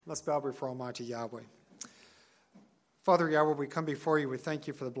Let's bow before Almighty Yahweh. Father Yahweh, we come before you. We thank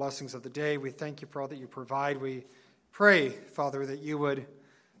you for the blessings of the day. We thank you for all that you provide. We pray, Father, that you would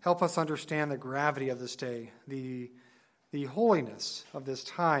help us understand the gravity of this day, the holiness of this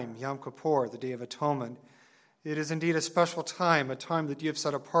time, Yom Kippur, the Day of Atonement. It is indeed a special time, a time that you have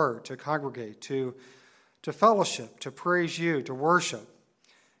set apart to congregate, to fellowship, to praise you, to worship.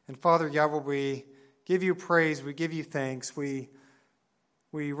 And Father Yahweh, we give you praise, we give you thanks, we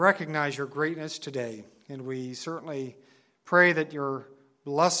recognize your greatness today, and we certainly pray that your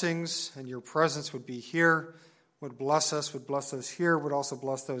blessings and your presence would be here, would bless those here, would also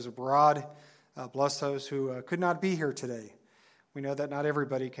bless those abroad, bless those who could not be here today. We know that not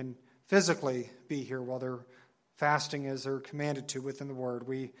everybody can physically be here while they're fasting as they're commanded to within the Word.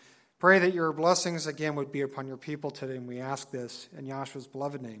 We pray that your blessings again would be upon your people today, and we ask this in Yahshua's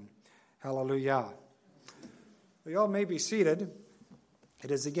beloved name. Hallelujah. We all may be seated. It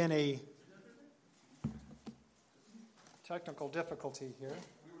is again a technical difficulty here.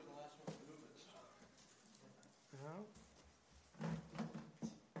 We were the last one to move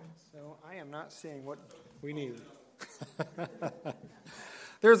it. So I am not seeing what we need.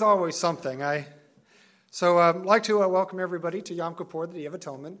 There's always something. I'd like to welcome everybody to Yom Kippur, the Day of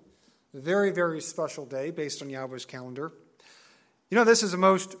Atonement. A very, very special day based on Yahweh's calendar. You know, this is the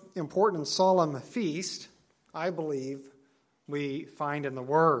most important and solemn feast, I believe, we find in the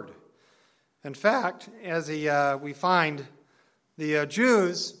Word. In fact, as we find the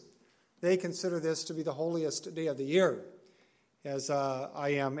Jews, they consider this to be the holiest day of the year, as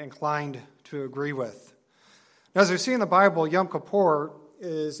I am inclined to agree with. Now, as we see in the Bible, Yom Kippur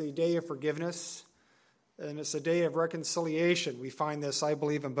is a day of forgiveness, and it's a day of reconciliation. We find this, I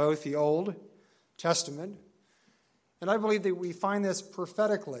believe, in both the Old Testament, and I believe that we find this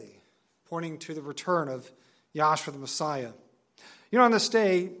prophetically, pointing to the return of Yahshua the Messiah. You know, on this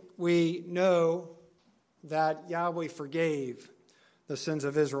day, we know that Yahweh forgave the sins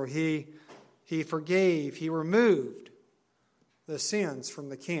of Israel. He forgave, he removed the sins from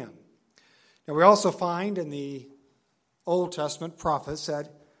the camp. Now, we also find in the Old Testament prophets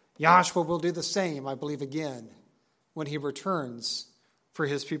that Yahshua will do the same, I believe, again, when he returns for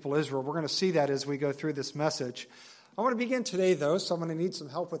his people Israel. We're going to see that as we go through this message. I want to begin today, though, so I'm going to need some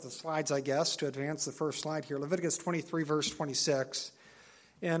help with the slides, I guess, to advance the first slide here. Leviticus 23, verse 26.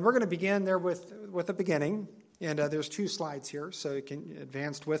 And we're going to begin there with the beginning. And there's two slides here, so you can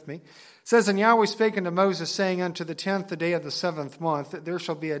advance with me. It says, And Yahweh spake unto Moses, saying, Unto the 10th, the day of the 7th month, there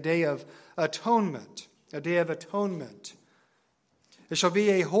shall be a day of atonement, a day of atonement. It shall be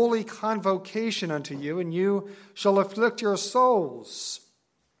a holy convocation unto you, and you shall afflict your souls,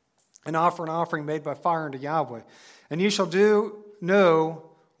 and offer an offering made by fire unto Yahweh. And you shall do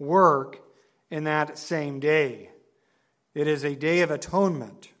no work in that same day. It is a day of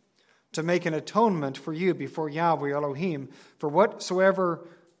atonement, to make an atonement for you before Yahweh Elohim, for whatsoever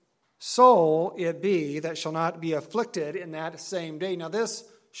soul it be that shall not be afflicted in that same day. Now this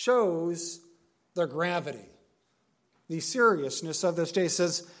shows the gravity, the seriousness of this day. It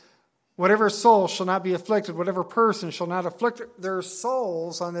says, whatever soul shall not be afflicted, whatever person shall not afflict their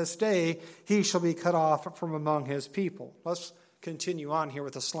souls on this day, he shall be cut off from among his people. Let's continue on here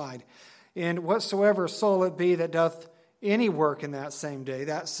with the slide. And whatsoever soul it be that doth any work in that same day,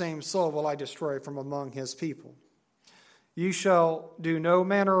 that same soul will I destroy from among his people. You shall do no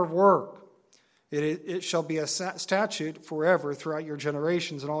manner of work. It shall be a statute forever throughout your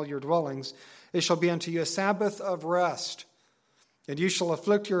generations and all your dwellings. It shall be unto you a Sabbath of rest. And you shall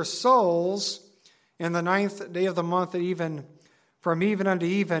afflict your souls in the 9th day of the month, even from even unto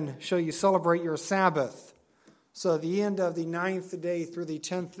even shall you celebrate your Sabbath. So the end of the 9th day through the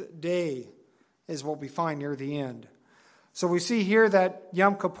 10th day is what we find near the end. So we see here that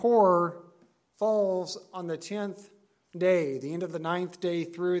Yom Kippur falls on the 10th day, the end of the 9th day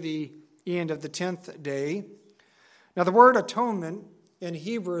through the end of the 10th day. Now the word atonement in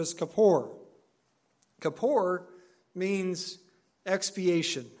Hebrew is kippur. Kippur means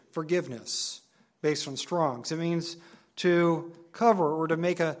expiation, forgiveness, based on Strong's. It means to cover or to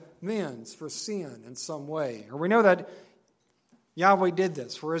make amends for sin in some way. Or we know that Yahweh did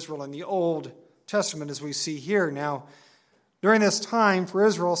this for Israel in the Old Testament, as we see here. Now, during this time for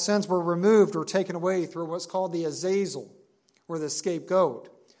Israel, sins were removed or taken away through what's called the Azazel, or the scapegoat.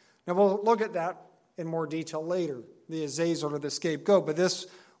 Now, we'll look at that in more detail later, the Azazel or the scapegoat. But this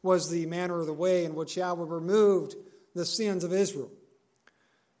was the manner of the way in which Yahweh removed the sins of Israel.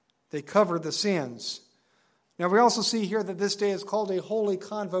 They covered the sins. Now, we also see here that this day is called a holy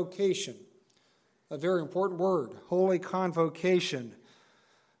convocation, a very important word, holy convocation.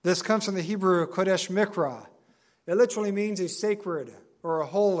 This comes from the Hebrew Kodesh Mikra. It literally means a sacred or a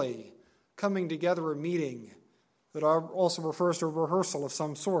holy coming together, a meeting that also refers to a rehearsal of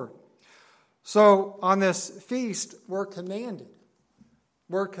some sort. So on this feast, we're commanded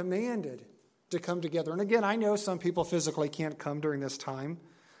to come together. And again, I know some people physically can't come during this time,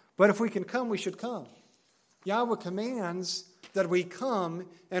 but if we can come, we should come. Yahweh commands that we come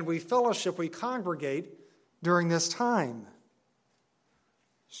and we fellowship, we congregate during this time.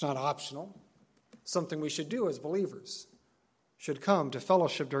 It's not optional. Something we should do as believers. Should come to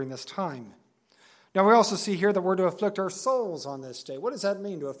fellowship during this time. Now we also see here that we're to afflict our souls on this day. What does that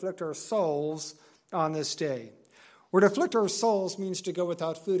mean, to afflict our souls on this day? We're to afflict our souls means to go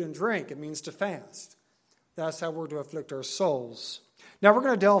without food and drink. It means to fast. That's how we're to afflict our souls. Now we're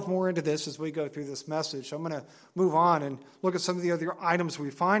going to delve more into this as we go through this message. I'm going to move on and look at some of the other items we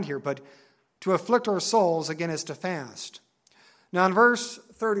find here. But to afflict our souls, again, is to fast. Now in verse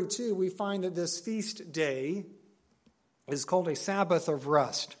 32, we find that this feast day is called a Sabbath of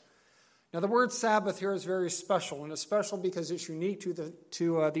rest. Now the word Sabbath here is very special, and it's special because it's unique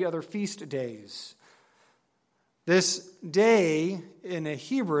to the other feast days. This day in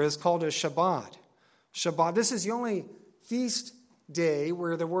Hebrew is called a Shabbat. Shabbat. This is the only feast day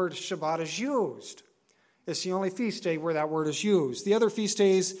where the word Shabbat is used. It's the only feast day where that word is used. The other feast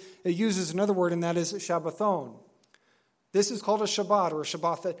days, it uses another word, and that is Shabbathon. This is called a Shabbat or a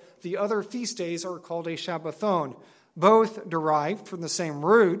Shabbat. The other feast days are called a Shabbathon. Both derived from the same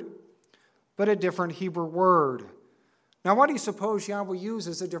root, but a different Hebrew word. Now, why do you suppose Yahweh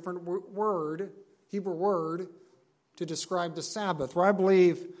uses a different word, Hebrew word, to describe the Sabbath? Well, I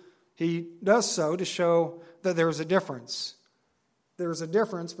believe he does so to show that there is a difference. There is a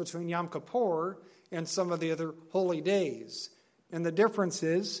difference between Yom Kippur and some of the other holy days. And the difference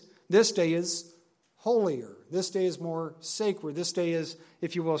is, this day is holier. This day is more sacred. This day is,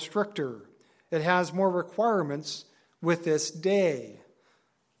 if you will, stricter. It has more requirements with this day.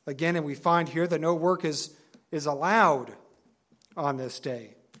 Again, and we find here that no work is allowed on this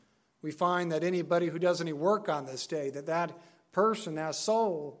day. We find that anybody who does any work on this day, that person, that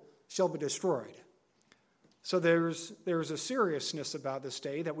soul, shall be destroyed. So there's a seriousness about this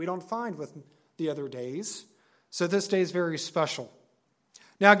day that we don't find with the other days. So this day is very special.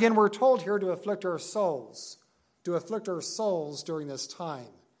 Now again, we're told here to afflict our souls. To afflict our souls during this time.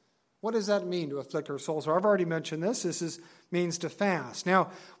 What does that mean, to afflict our souls? Well, I've already mentioned this. This means to fast.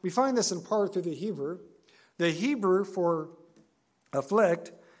 Now, we find this in part through the Hebrew. The Hebrew for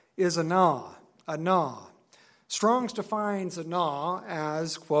afflict is anah. Anah. Strong's defines anah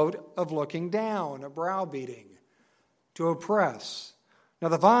as, quote, of looking down, a browbeating, to oppress. Now,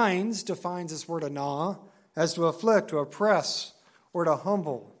 the Vines defines this word anah as to afflict, to oppress, or to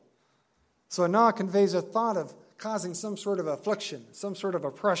humble. So anah conveys a thought of causing some sort of affliction, some sort of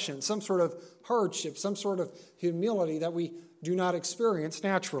oppression, some sort of hardship, some sort of humility that we do not experience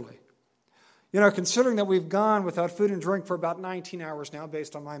naturally. You know, considering that we've gone without food and drink for about 19 hours now,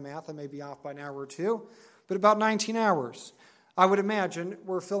 based on my math, I may be off by an hour or two, but about 19 hours, I would imagine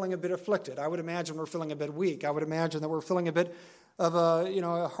we're feeling a bit afflicted. I would imagine we're feeling a bit weak. I would imagine that we're feeling a bit of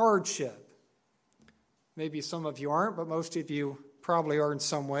a hardship. Maybe some of you aren't, but most of you probably are in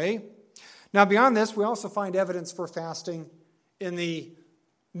some way. Now, beyond this, we also find evidence for fasting in the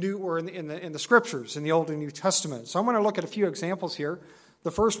New or in the Scriptures, in the Old and New Testament. So I'm going to look at a few examples here.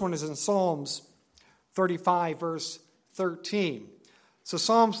 The first one is in Psalms 35, verse 13. So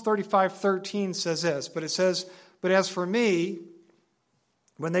Psalms 35:13 says this, but it says, "But as for me,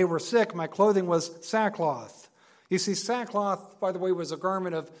 when they were sick, my clothing was sackcloth." You see, sackcloth, by the way, was a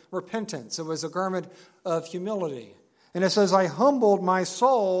garment of repentance. It was a garment of humility. And it says, "I humbled my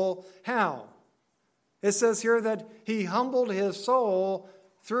soul." How? It says here that he humbled his soul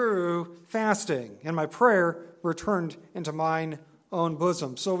through fasting. "And my prayer returned into mine own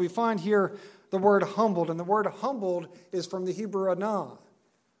bosom." So we find here the word humbled. And the word humbled is from the Hebrew anah.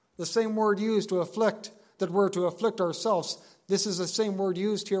 The same word used to afflict, that we're to afflict ourselves. This is the same word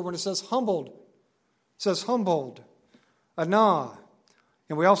used here when it says humbled. It says humbled. Anah.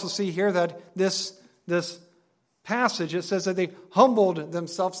 And we also see here that this passage, it says that they humbled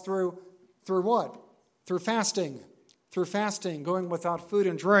themselves through what? Through fasting. Through fasting, going without food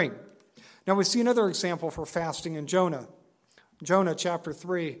and drink. Now we see another example for fasting in Jonah. Jonah chapter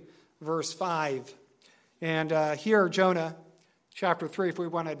 3, verse 5. And here, Jonah chapter 3, if we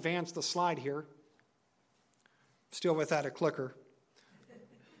want to advance the slide here. Still without a clicker.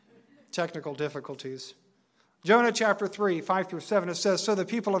 Technical difficulties. Jonah chapter 3, 5 through 7, it says, "So the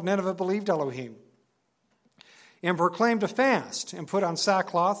people of Nineveh believed Elohim, and proclaimed a fast, and put on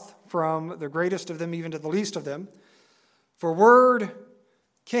sackcloth, from the greatest of them even to the least of them. For word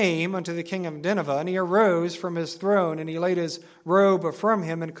came unto the king of Nineveh, and he arose from his throne, and he laid his robe from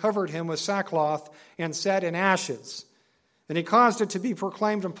him, and covered him with sackcloth, and sat in ashes. And he caused it to be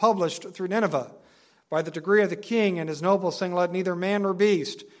proclaimed and published through Nineveh, by the decree of the king and his nobles, saying, Let neither man nor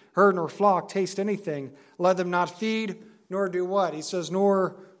beast, herd nor flock taste anything. Let them not feed, nor do what? He says,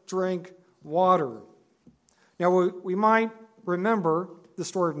 nor drink water. Now, we might remember the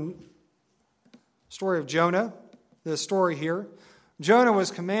story of Jonah, the story here. Jonah was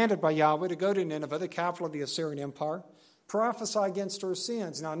commanded by Yahweh to go to Nineveh, the capital of the Assyrian Empire, prophesy against her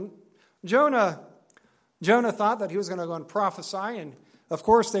sins. Now, Jonah thought that he was going to go and prophesy, and of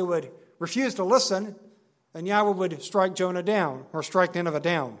course they would refuse to listen, and Yahweh would strike Jonah down, or strike Nineveh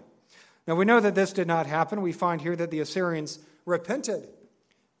down. Now, we know that this did not happen. We find here that the Assyrians repented.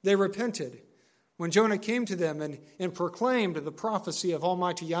 They repented when Jonah came to them and proclaimed the prophecy of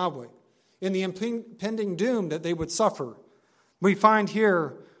Almighty Yahweh in the impending doom that they would suffer. We find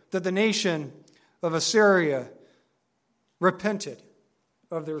here that the nation of Assyria repented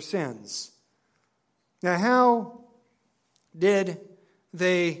of their sins. Now, how did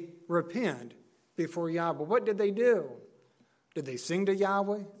they repent before Yahweh? What did they do? Did they sing to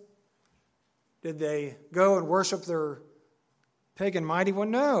Yahweh? Did they go and worship their pagan mighty one?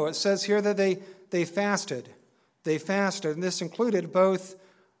 No, it says here that they fasted. They fasted, and this included both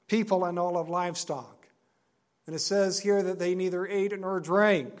people and all of livestock. And it says here that they neither ate nor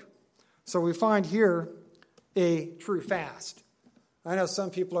drank. So we find here a true fast. I know some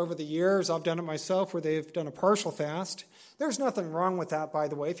people over the years, I've done it myself, where they've done a partial fast. There's nothing wrong with that, by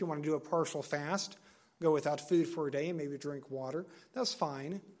the way. If you want to do a partial fast, go without food for a day and maybe drink water, that's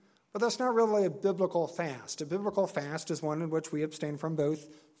fine. But that's not really a biblical fast. A biblical fast is one in which we abstain from both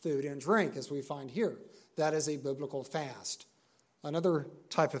food and drink, as we find here. That is a biblical fast. Another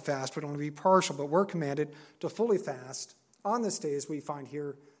type of fast would only be partial, but we're commanded to fully fast on this day, as we find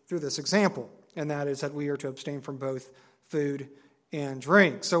here through this example, and that is that we are to abstain from both food and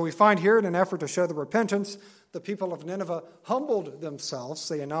drink. So we find here, in an effort to show the repentance, the people of Nineveh humbled themselves,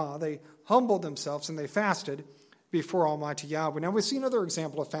 they humbled themselves and they fasted before Almighty Yahweh. Now we see another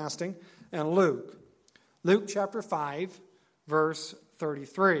example of fasting in Luke. Luke chapter 5, verse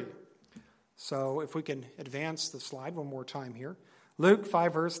 33. So if we can advance the slide one more time here. Luke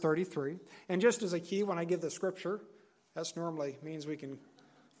 5, verse 33. And just as a key, when I give the scripture, that normally means we can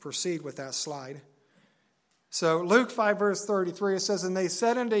proceed with that slide. So Luke 5, verse 33, it says, And they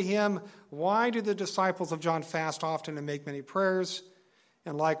said unto him, Why do the disciples of John fast often and make many prayers?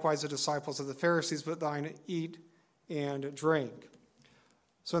 And likewise the disciples of the Pharisees, but thine eat and drink.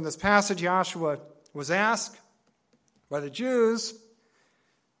 So in this passage, Joshua was asked by the Jews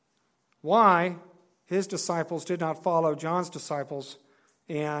why his disciples did not follow John's disciples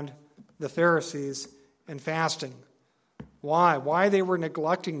and the Pharisees in fasting. Why? Why they were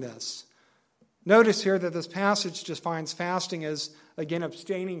neglecting this. Notice here that this passage defines fasting as, again,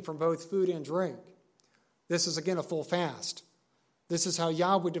 abstaining from both food and drink. This is, again, a full fast. This is how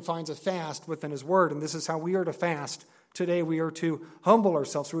Yahweh defines a fast within His Word, and this is how we are to fast. Today we are to humble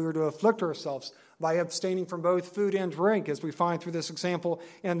ourselves. We are to afflict ourselves by abstaining from both food and drink, as we find through this example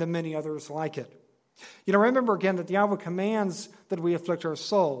and the many others like it. You know, remember again that Yahweh commands that we afflict our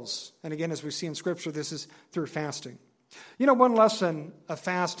souls. And again, as we see in Scripture, this is through fasting. You know, one lesson of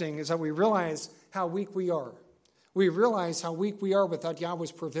fasting is that we realize how weak we are. We realize how weak we are without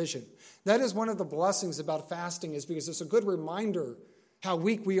Yahweh's provision. That is one of the blessings about fasting, is because it's a good reminder how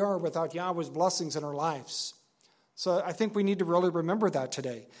weak we are without Yahweh's blessings in our lives. So I think we need to really remember that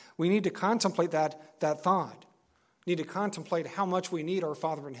today. We need to contemplate that thought. We need to contemplate how much we need our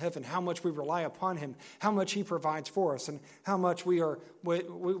Father in heaven, how much we rely upon Him, how much He provides for us, and how much we are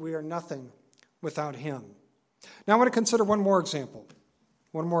nothing without Him. Now I want to consider one more example,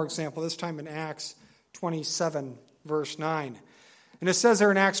 this time in Acts 27, verse 9. And it says there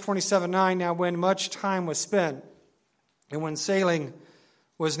in Acts 27:9, Now when much time was spent, and when sailing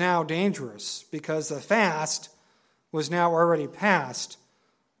was now dangerous, because the fast was now already past,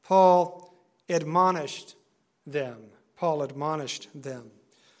 Paul admonished them.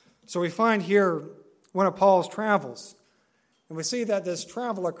 So we find here one of Paul's travels. And we see that this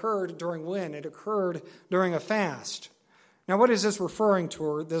travel occurred during when? It occurred during a fast. Now what is this referring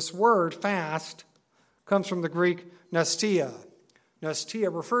to? This word, fast, comes from the Greek nastia.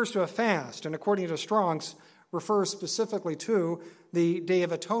 Nastia refers to a fast, and according to Strong's, refers specifically to the Day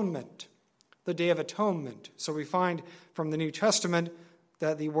of Atonement. The Day of Atonement. So we find from the New Testament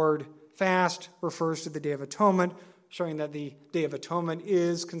that the word fast refers to the Day of Atonement, showing that the Day of Atonement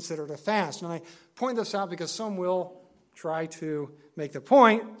is considered a fast. And I point this out because some will try to make the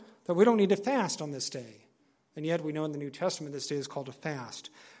point that we don't need to fast on this day. And yet we know in the New Testament this day is called a fast.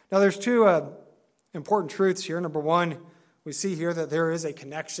 Now there's two important truths here. Number one, we see here that there is a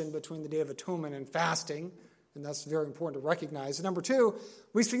connection between the Day of Atonement and fasting, and that's very important to recognize. And number two,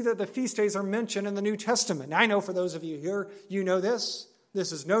 we see that the feast days are mentioned in the New Testament. Now, I know for those of you here, you know this.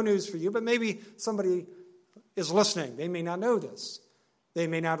 This is no news for you, but maybe somebody is listening. They may not know this. They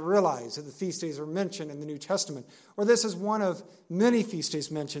may not realize that the feast days are mentioned in the New Testament. Or this is one of many feast days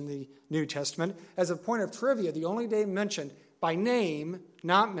mentioned in the New Testament. As a point of trivia, the only day mentioned by name,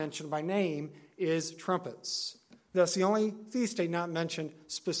 not mentioned by name, is trumpets. That's the only feast day not mentioned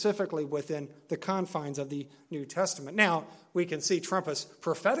specifically within the confines of the New Testament. Now, we can see trumpets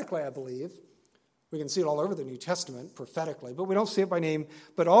prophetically, I believe. We can see it all over the New Testament prophetically, but we don't see it by name.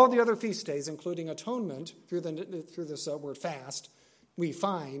 But all the other feast days, including atonement, through this word fast, we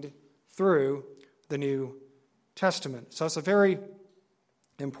find through the New Testament. So it's a very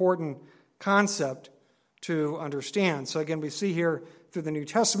important concept to understand. So again, we see here through the New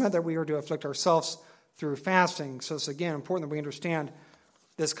Testament that we are to afflict ourselves through fasting. So it's again important that we understand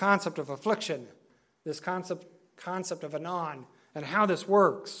this concept of affliction, this concept of anon, and how this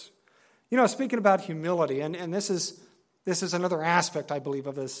works. You know, speaking about humility, and this is another aspect, I believe,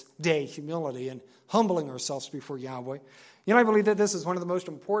 of this day, humility and humbling ourselves before Yahweh. You know, I believe that this is one of the most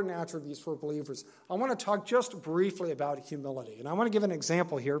important attributes for believers. I want to talk just briefly about humility, and I want to give an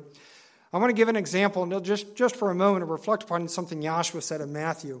example here. I want to give an example, and just for a moment, to reflect upon something Joshua said in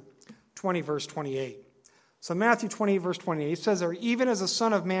Matthew 20, verse 28. So Matthew 20, verse 28 says there, even as the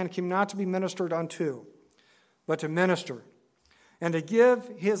Son of Man came not to be ministered unto, but to minister, and to give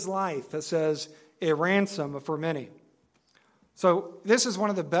his life, it says, a ransom for many. So this is one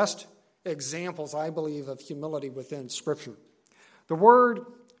of the best examples, I believe, of humility within Scripture. The word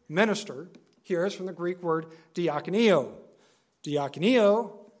minister here is from the Greek word diakonio.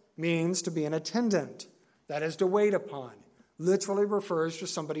 Diakonio means to be an attendant, that is to wait upon. Literally refers to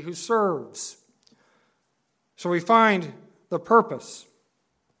somebody who serves. So we find the purpose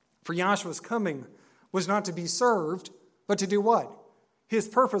for Yahshua's coming was not to be served, but to do what? His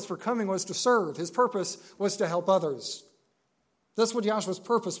purpose for coming was to serve. His purpose was to help others. That's what Yahshua's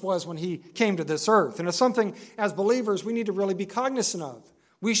purpose was when he came to this earth. And it's something, as believers, we need to really be cognizant of.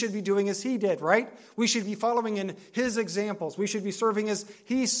 We should be doing as he did, right? We should be following in his examples. We should be serving as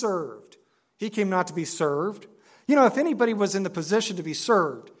he served. He came not to be served. You know, if anybody was in the position to be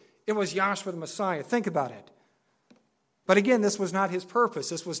served, it was Yahshua the Messiah. Think about it. But again, this was not his purpose.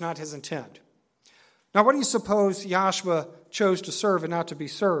 This was not his intent. Now, what do you suppose Yahshua chose to serve and not to be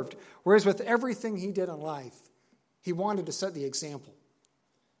served? Whereas with everything he did in life, he wanted to set the example.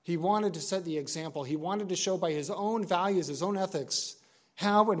 He wanted to set the example. He wanted to show by his own values, his own ethics,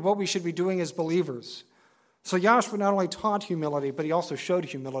 how and what we should be doing as believers. So Yahshua not only taught humility, but he also showed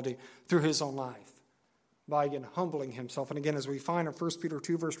humility through his own life by, again, humbling himself. And again, as we find in 1 Peter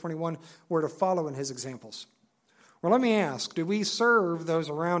 2, verse 21, we're to follow in his examples. Well, let me ask, do we serve those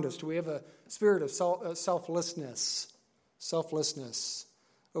around us? Do we have a spirit of selflessness,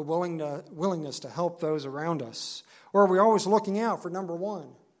 a willingness to help those around us? Or are we always looking out for number one?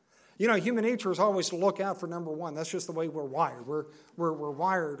 You know, human nature is always to look out for number one. That's just the way we're wired. We're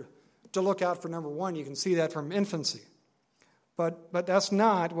wired to look out for number one. You can see that from infancy. But that's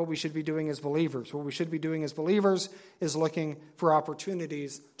not what we should be doing as believers. What we should be doing as believers is looking for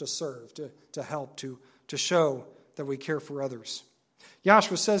opportunities to serve, to help, to show that we care for others.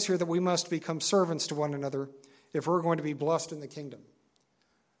 Yahshua says here that we must become servants to one another if we're going to be blessed in the kingdom.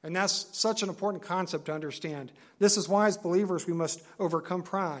 And that's such an important concept to understand. This is why as believers we must overcome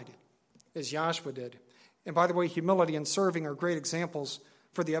pride, as Yahshua did. And by the way, humility and serving are great examples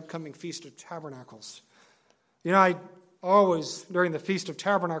for the upcoming Feast of Tabernacles. You know, I always, during the Feast of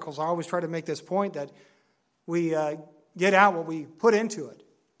Tabernacles, I always try to make this point that we get out what we put into it.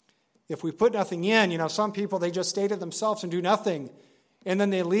 If we put nothing in, you know, some people, they just stay to themselves and do nothing. And then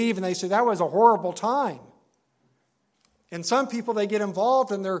they leave and they say, that was a horrible time. And some people, they get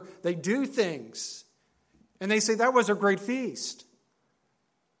involved and they do things. And they say, that was a great feast.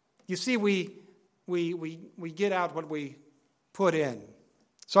 You see, we get out what we put in.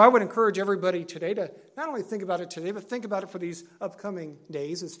 So I would encourage everybody today to not only think about it today, but think about it for these upcoming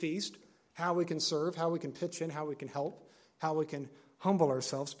days as feast, how we can serve, how we can pitch in, how we can help, how we can humble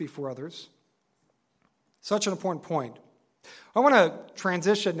ourselves before others. Such an important point. I want to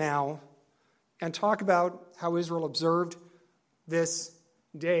transition now and talk about how Israel observed this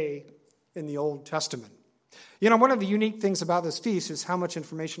day in the Old Testament. You know, one of the unique things about this feast is how much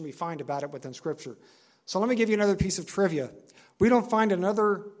information we find about it within Scripture. So let me give you another piece of trivia. We don't find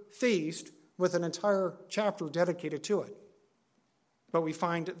another feast with an entire chapter dedicated to it. But we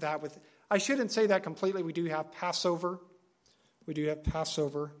find that with I shouldn't say that completely. We do have Passover.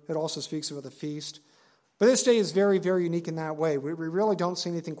 It also speaks of a feast. But this day is very, very unique in that way. We really don't see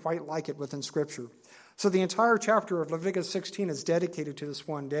anything quite like it within Scripture. So the entire chapter of Leviticus 16 is dedicated to this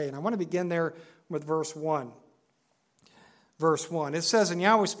one day. And I want to begin there with verse 1. Verse 1. It says, "And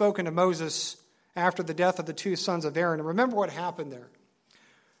Yahweh spoke unto Moses after the death of the two sons of Aaron." And remember what happened there.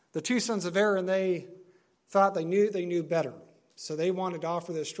 The two sons of Aaron, they thought they knew better. So they wanted to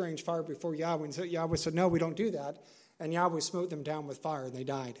offer this strange fire before Yahweh. And so Yahweh said, "No, we don't do that." And Yahweh smote them down with fire, and they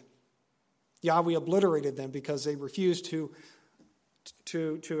died. Yahweh obliterated them because they refused to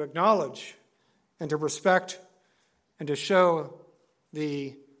acknowledge and to respect and to show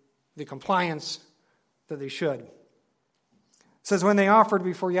the compliance that they should. It says, "When they offered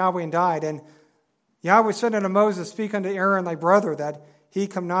before Yahweh and died, and Yahweh said unto Moses, Speak unto Aaron thy brother, that he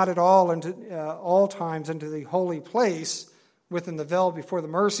come not at all into all times into the holy place within the veil before the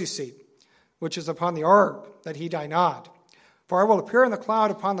mercy seat, which is upon the ark, that he die not. For I will appear in the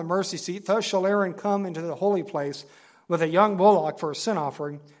cloud upon the mercy seat. Thus shall Aaron come into the holy place with a young bullock for a sin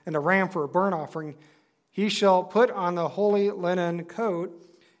offering, and a ram for a burnt offering. He shall put on the holy linen coat,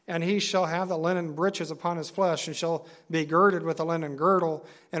 and he shall have the linen breeches upon his flesh, and shall be girded with a linen girdle,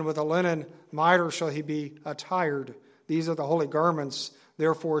 and with a linen mitre shall he be attired. These are the holy garments.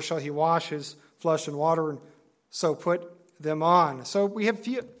 Therefore shall he wash his flesh in water, and so put them on." So we have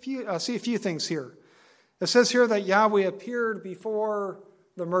see a few things here. It says here that Yahweh appeared before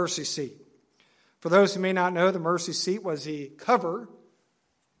the mercy seat. For those who may not know, the mercy seat was the cover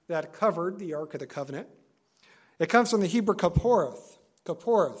that covered the Ark of the Covenant. It comes from the Hebrew kaporeth,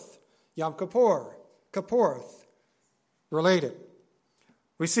 Yom Kippur, kaporeth, related.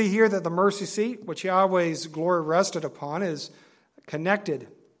 We see here that the mercy seat, which Yahweh's glory rested upon, is connected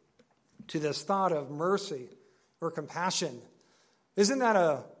to this thought of mercy or compassion. Isn't that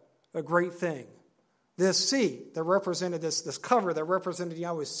a great thing? This seat that represented this cover that represented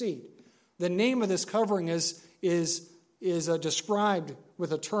Yahweh's seat. The name of this covering is described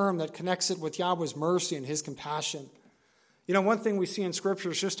with a term that connects it with Yahweh's mercy and his compassion. You know, one thing we see in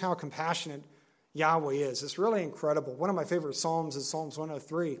Scripture is just how compassionate Yahweh is. It's really incredible. One of my favorite Psalms is Psalms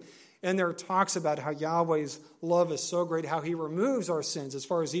 103. And there it talks about how Yahweh's love is so great, how he removes our sins as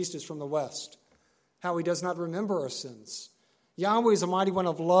far as east is from the west, how he does not remember our sins. Yahweh is a mighty one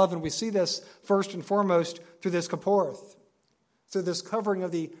of love, and we see this first and foremost through this kaporeth, through this covering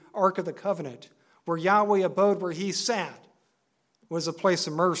of the Ark of the Covenant, where Yahweh abode, where he sat, was a place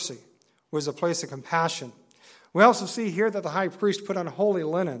of mercy, was a place of compassion. We also see here that the high priest put on holy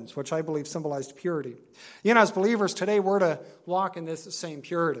linens, which I believe symbolized purity. You know, as believers today, we're to walk in this same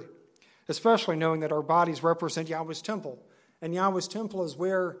purity, especially knowing that our bodies represent Yahweh's temple. And Yahweh's temple is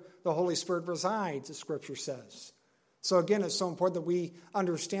where the Holy Spirit resides, as Scripture says. So again, it's so important that we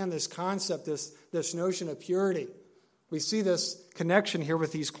understand this concept, this notion of purity. We see this connection here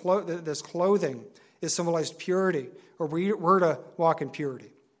with this clothing is symbolized purity, or we're to walk in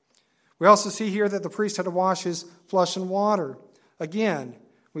purity. We also see here that the priest had to wash his flesh in water. Again,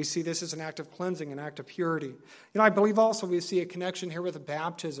 we see this as an act of cleansing, an act of purity. You know, I believe also we see a connection here with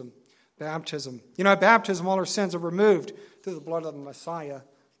baptism. You know, at baptism, all our sins are removed through the blood of the Messiah,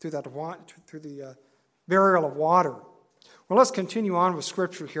 through the burial of water. Well, let's continue on with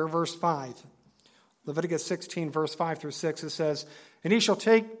Scripture here, verse 5. Leviticus 16, verse 5 through 6, it says, "And he shall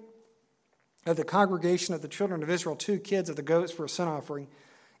take of the congregation of the children of Israel 2 kids of the goats for a sin offering,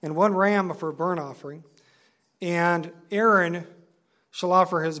 and 1 ram for a burnt offering. And Aaron shall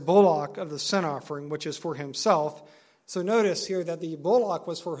offer his bullock of the sin offering, which is for himself." So notice here that the bullock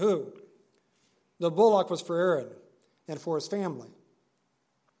was for who? The bullock was for Aaron and for his family,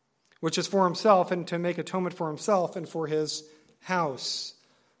 which is for himself and to make atonement for himself and for his house.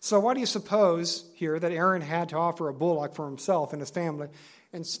 So why do you suppose here that Aaron had to offer a bullock for himself and his family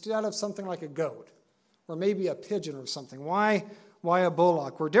instead of something like a goat or maybe a pigeon or something? Why a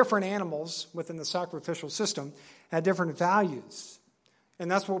bullock? Where different animals within the sacrificial system had different values. And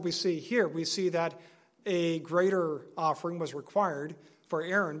that's what we see here. We see that a greater offering was required for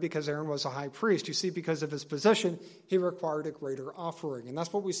Aaron because Aaron was a high priest. You see, because of his position, he required a greater offering. And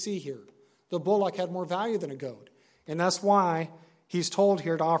that's what we see here. The bullock had more value than a goat. And that's why he's told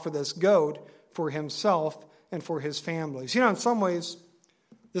here to offer this goat for himself and for his families. You know, in some ways,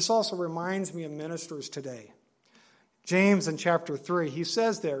 this also reminds me of ministers today. James in chapter 3, he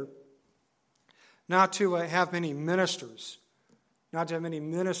says there not to have many ministers, not to have many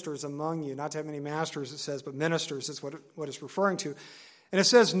ministers among you, not to have many masters, it says, but ministers is what it's referring to. And it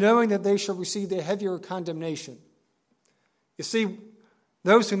says, knowing that they shall receive the heavier condemnation. You see,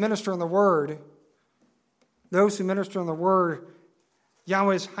 those who minister in the word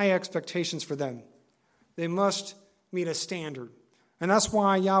Yahweh's high expectations for them. They must meet a standard. And that's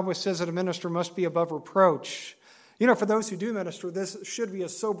why Yahweh says that a minister must be above reproach. For those who do minister, this should be a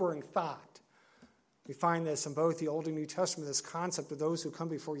sobering thought. We find this in both the Old and New Testament, this concept of those who come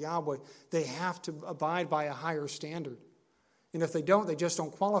before Yahweh, they have to abide by a higher standard. And if they don't, they just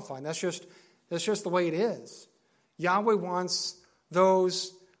don't qualify. And that's just the way it is. Yahweh wants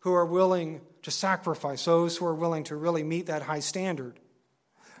those who are willing to sacrifice, those who are willing to really meet that high standard.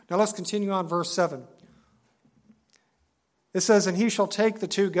 Now let's continue on verse 7. It says, "And he shall take the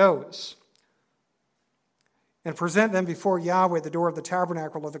 2 goats and present them before Yahweh at the door of the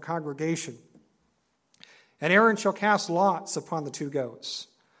tabernacle of the congregation. And Aaron shall cast lots upon the 2 goats,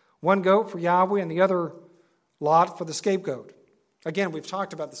 1 goat for Yahweh and the other lot for the scapegoat." Again, we've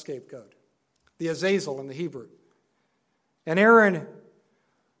talked about the scapegoat, the Azazel in the Hebrew. "And Aaron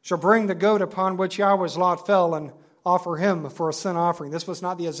shall bring the goat upon which Yahweh's lot fell and offer him for a sin offering." This was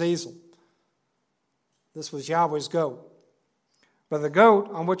not the Azazel. This was Yahweh's goat. "But the goat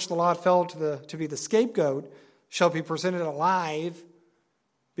on which the lot fell to be the scapegoat shall be presented alive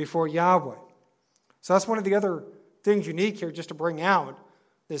before Yahweh." So that's one of the other things unique here, just to bring out.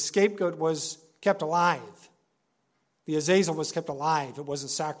 The scapegoat was kept alive. The Azazel was kept alive. It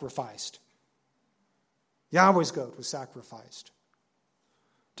wasn't sacrificed. Yahweh's goat was sacrificed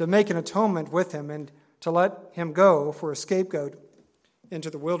to make an atonement with him and to let him go for a scapegoat into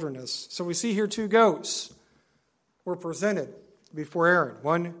the wilderness. So we see here 2 goats were presented before Aaron.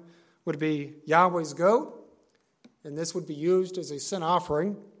 One would be Yahweh's goat, and this would be used as a sin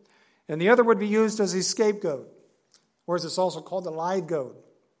offering. And the other would be used as a scapegoat, or as it's also called, the live goat,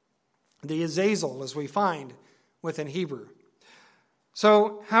 the Azazel, as we find within Hebrew.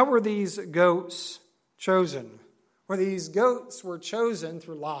 So how were these goats chosen? Well, these goats were chosen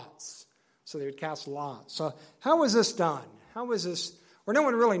through lots. So they would cast lots. So how was this done? How was this? Well, no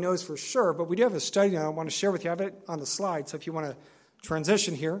one really knows for sure, but we do have a study I want to share with you. I have it on the slide, so if you want to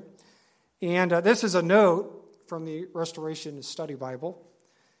transition here. And this is a note from the Restoration Study Bible.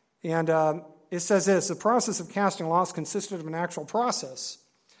 And it says this: "The process of casting lots consisted of an actual process."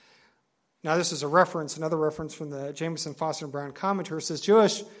 Now, this is another reference from the Jamieson, Foster, and Brown commentary. It says,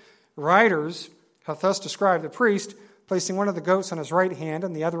 "Jewish writers have thus described the priest placing one of the goats on his right hand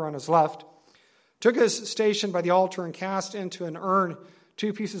and the other on his left, took his station by the altar and cast into an urn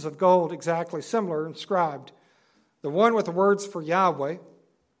 2 pieces of gold exactly similar, inscribed, the one with the words for Yahweh,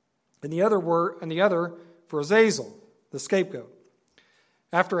 and the other for Azazel, the scapegoat.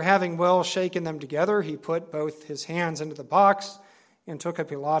 After having well shaken them together, he put both his hands into the box and took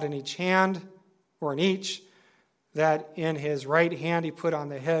up a lot in each hand, or in each, that in his right hand he put on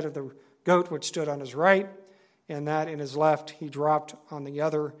the head of the goat which stood on his right, and that in his left he dropped on the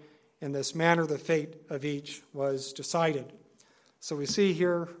other. In this manner the fate of each was decided." So we see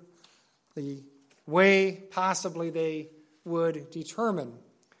here the way possibly they would determine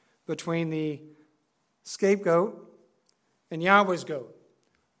between the scapegoat and Yahweh's goat.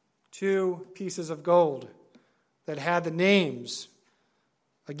 2 pieces of gold that had the names,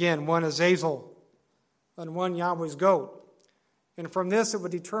 again, one Azazel and one Yahweh's goat. And from this it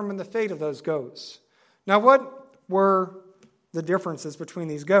would determine the fate of those goats. Now, what were the differences between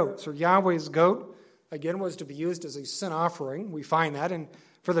these goats? Or Yahweh's goat, again, was to be used as a sin offering. We find that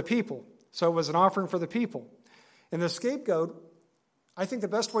for the people. So it was an offering for the people. And the scapegoat, I think the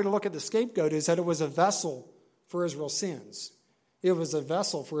best way to look at the scapegoat is that it was a vessel for Israel's sins. It was a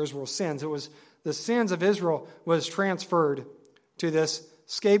vessel for Israel's sins. It was the sins of Israel was transferred to this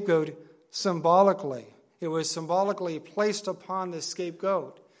scapegoat symbolically. It was symbolically placed upon this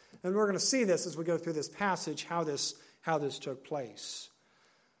scapegoat. And we're going to see this as we go through this passage, how this took place.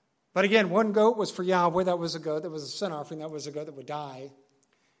 But again, 1 goat was for Yahweh. That was a goat that was a sin offering. That was a goat that would die.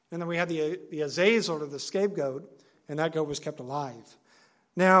 And then we had the Azazel, or the scapegoat, and that goat was kept alive.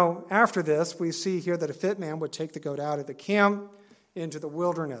 Now, after this, we see here that a fit man would take the goat out of the camp into the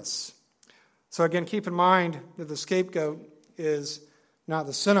wilderness. So again, keep in mind that the scapegoat is not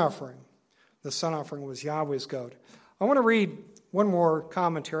the sin offering. The sin offering was Yahweh's goat. I want to read one more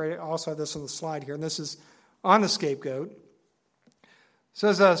commentary. I also have this on the slide here, and this is on the scapegoat. It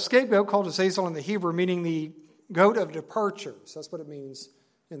says, a scapegoat called Azazel in the Hebrew, meaning the goat of departure. So that's what it means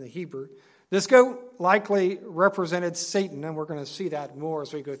in the Hebrew. This goat likely represented Satan, and we're going to see that more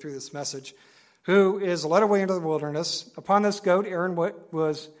as we go through this message, who is led away into the wilderness. Upon this goat, Aaron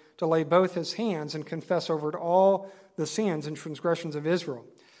was to lay both his hands and confess over it all the sins and transgressions of Israel.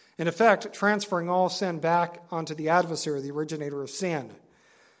 In effect, transferring all sin back onto the adversary, the originator of sin.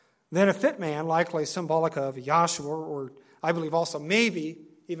 Then a fit man, likely symbolic of Yahshua, or I believe also maybe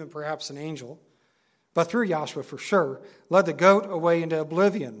even perhaps an angel, but through Yahshua for sure, led the goat away into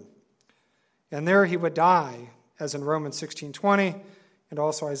oblivion. And there he would die, as in Romans 16:20, and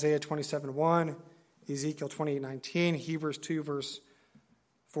also Isaiah 27:1, Ezekiel 28:19, Hebrews 2, verse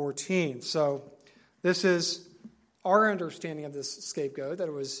 14. So this is our understanding of this scapegoat, that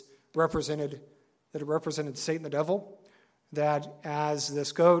it represented Satan the devil, that as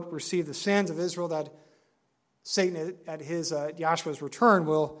this goat received the sins of Israel, that Satan at Yahshua's return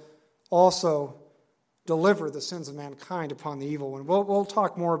will also deliver the sins of mankind upon the evil one. We'll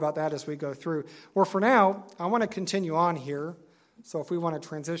talk more about that as we go through. Well, for now, I want to continue on here. So if we want to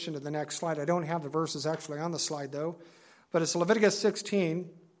transition to the next slide, I don't have the verses actually on the slide though, but it's Leviticus 16,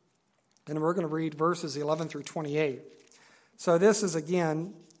 and we're going to read verses 11 through 28. So this is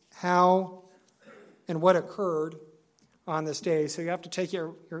again how and what occurred on this day. So you have to take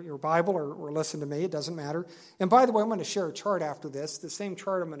your Bible or listen to me. It doesn't matter. And by the way, I'm going to share a chart after this. The same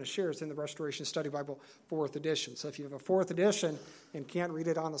chart I'm going to share is in the Restoration Study Bible 4th edition. So if you have a 4th edition and can't read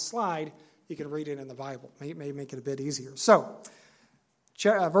it on the slide, you can read it in the Bible. It may make it a bit easier. So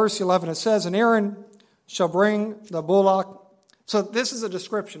verse 11, it says, "And Aaron shall bring the bullock." So this is a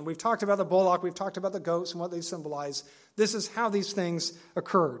description. We've talked about the bullock. We've talked about the goats and what they symbolize. This is how these things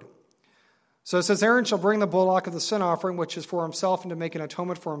occurred. So it says, "Aaron shall bring the bullock of the sin offering, which is for himself, and to make an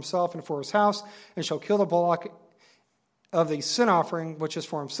atonement for himself and for his house, and shall kill the bullock of the sin offering, which is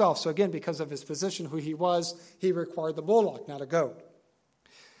for himself." So again, because of his position, who he was, he required the bullock, not a goat.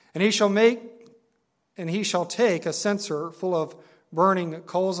 "And he shall take a censer full of burning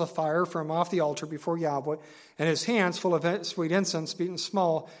coals of fire from off the altar before Yahweh, and his hands full of sweet incense beaten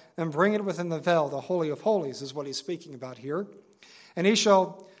small, and bring it within the veil, the Holy of Holies," is what he's speaking about here. "And he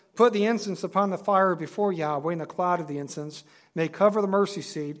shall put the incense upon the fire before Yahweh, and the cloud of the incense may cover the mercy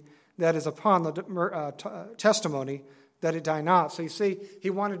seat that is upon the testimony, that it die not." So you see, he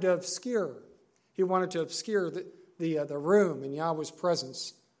wanted to obscure the room in Yahweh's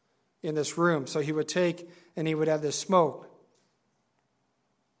presence in this room. So he would take and he would have this smoke,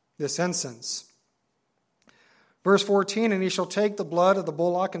 this incense. Verse 14, "And he shall take the blood of the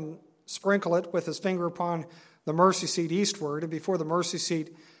bullock and sprinkle it with his finger upon the mercy seat eastward, and before the mercy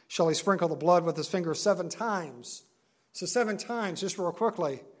seat shall he sprinkle the blood with his finger 7 times. So 7 times, just real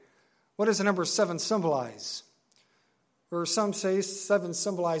quickly, what does the number 7 symbolize? Or some say 7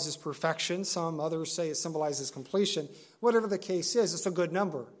 symbolizes perfection. Some others say it symbolizes completion. Whatever the case is, it's a good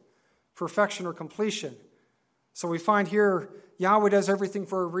number. Perfection or completion. So we find here Yahweh does everything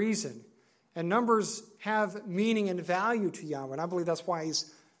for a reason. And numbers have meaning and value to Yahweh. And I believe that's why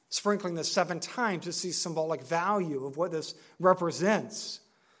he's sprinkling this 7 times to see symbolic value of what this represents.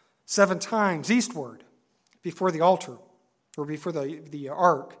 7 times eastward before the altar or before the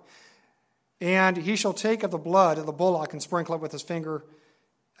ark. "And he shall take of the blood of the bullock and sprinkle it with his finger."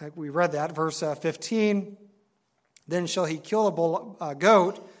 We read that, verse 15. "Then shall he kill a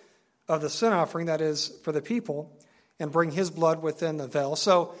goat of the sin offering, that is for the people, and bring his blood within the veil."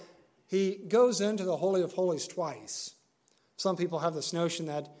 So he goes into the Holy of Holies twice. Some people have this notion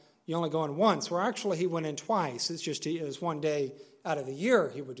that you only go in once, where actually he went in twice. It's just it was one day out of the year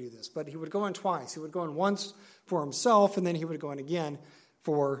he would do this, but he would go in twice. He would go in once for himself, and then he would go in again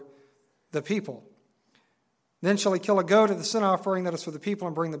for the people. "Then shall he kill a goat of the sin offering, that is for the people,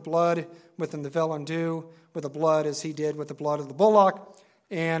 and bring the blood within the veil, and do with the blood as he did with the blood of the bullock,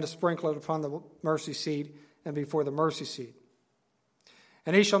 and sprinkle it upon the mercy seat and before the mercy seat.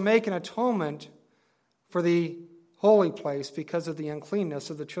 And he shall make an atonement for the holy place because of the uncleanness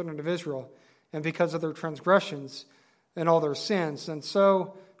of the children of Israel, and because of their transgressions and all their sins. And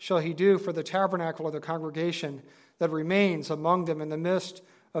so shall he do for the tabernacle of the congregation that remains among them in the midst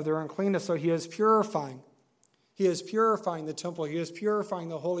of their uncleanness." So he is purifying. He is purifying the temple. He is purifying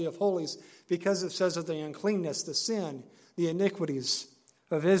the Holy of Holies because it says of the uncleanness, the sin, the iniquities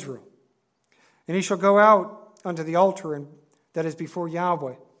of Israel. "And he shall go out unto the altar and that is before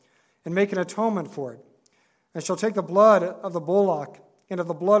Yahweh, and make an atonement for it. And shall take the blood of the bullock and of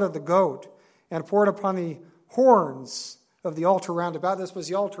the blood of the goat, and pour it upon the horns of the altar round about." This was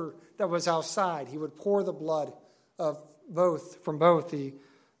the altar that was outside. He would pour the blood from both the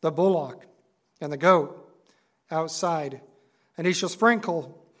bullock and the goat outside. "And he shall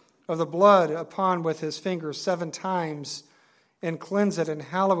sprinkle of the blood upon with his fingers 7 times, and cleanse it and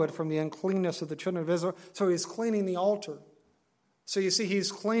hallow it from the uncleanness of the children of Israel." So he's cleaning the altar. So you see,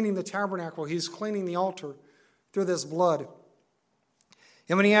 he's cleaning the tabernacle. He's cleaning the altar through this blood.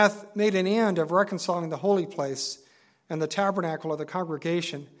 "And when he hath made an end of reconciling the holy place and the tabernacle of the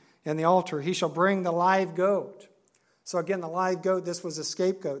congregation and the altar, he shall bring the live goat." So again, the live goat, this was a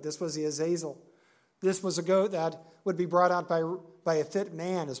scapegoat. This was the Azazel. This was a goat that would be brought out by a fit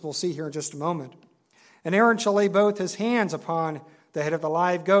man, as we'll see here in just a moment. And Aaron shall lay both his hands upon the head of the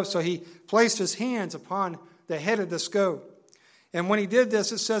live goat. So he placed his hands upon the head of this goat. And when he did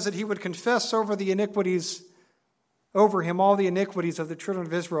this, it says that he would confess over the iniquities, over him all the iniquities of the children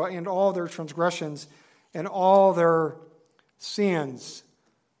of Israel and all their transgressions and all their sins,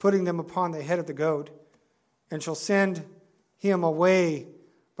 putting them upon the head of the goat, and shall send him away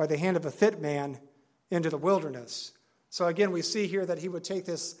by the hand of a fit man into the wilderness. So again, we see here that he would take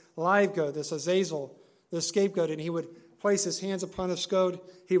this live goat, this Azazel, this scapegoat, and he would place his hands upon this goat.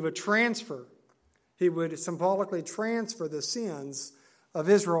 He would symbolically transfer the sins of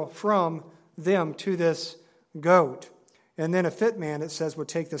Israel from them to this goat. And then a fit man, it says, would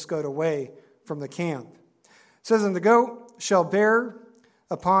take this goat away from the camp. It says, and the goat shall bear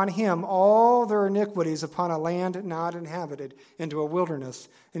upon him all their iniquities upon a land not inhabited into a wilderness,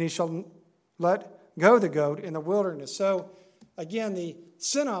 and he shall let go the goat in the wilderness. So, again, the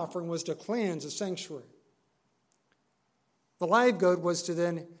sin offering was to cleanse the sanctuary. The live goat was to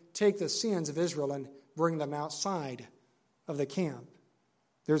then take the sins of Israel and bring them outside of the camp.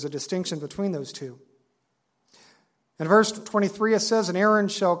 There's a distinction between those two. In verse 23 it says, and Aaron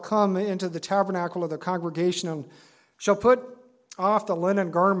shall come into the tabernacle of the congregation and shall put off the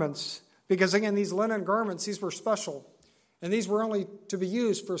linen garments, because again, these linen garments, these were special, and these were only to be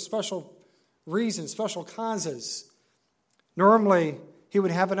used for special reasons, special causes. Normally, he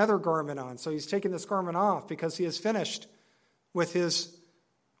would have another garment on, so he's taking this garment off because he is finished with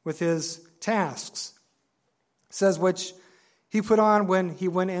his tasks. It says, which he put on when he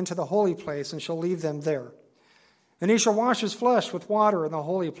went into the holy place, and shall leave them there. And he shall wash his flesh with water in the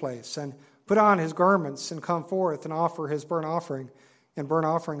holy place, and put on his garments, and come forth and offer his burnt offering and burnt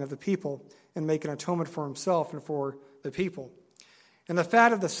offering of the people, and make an atonement for himself and for the people. And the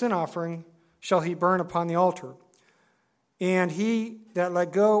fat of the sin offering shall he burn upon the altar. And he that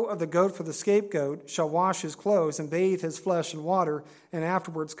let go of the goat for the scapegoat shall wash his clothes and bathe his flesh in water, and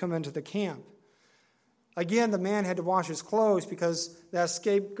afterwards come into the camp. Again, the man had to wash his clothes because that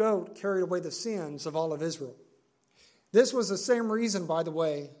scapegoat carried away the sins of all of Israel. This was the same reason, by the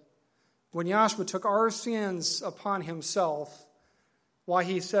way, when Yahshua took our sins upon himself, why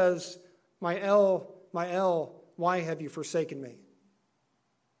he says, my El, why have you forsaken me?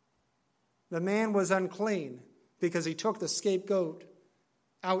 The man was unclean because he took the scapegoat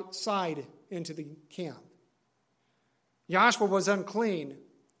outside into the camp. Yahshua was unclean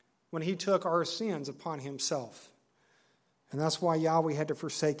when he took our sins upon himself. And that's why Yahweh had to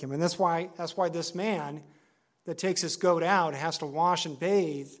forsake him. And that's why this man that takes his goat out has to wash and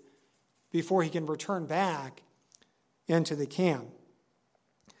bathe before he can return back into the camp.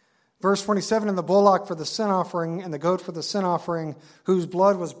 Verse 27, and the bullock for the sin offering and the goat for the sin offering, whose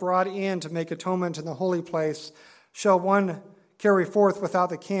blood was brought in to make atonement in the holy place, shall one carry forth without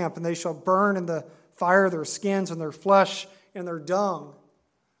the camp, and they shall burn in the fire their skins and their flesh and their dung.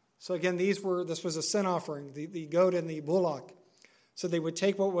 So again, this was a sin offering, the goat and the bullock. So they would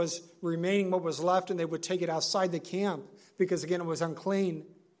take what was remaining, what was left, and they would take it outside the camp because, again, it was unclean.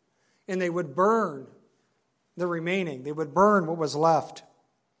 And they would burn the remaining. They would burn what was left.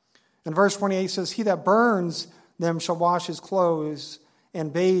 And verse 28 says, he that burns them shall wash his clothes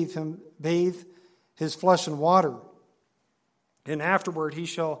and bathe his flesh in water. And afterward he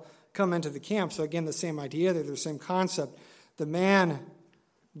shall come into the camp. So again, the same idea, they're the same concept. The man,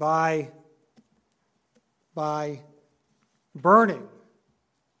 by burning,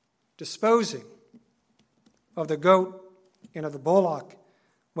 disposing of the goat and of the bullock,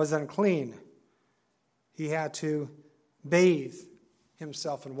 was unclean. He had to bathe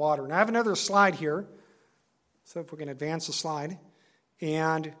himself in water. And I have another slide here, so if we can advance the slide.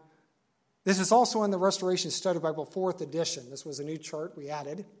 And this is also in the Restoration Study Bible 4th edition. This was a new chart we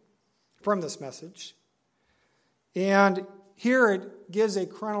added from this message. And here it gives a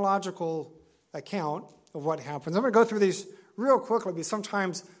chronological account of what happens. I'm going to go through these real quickly because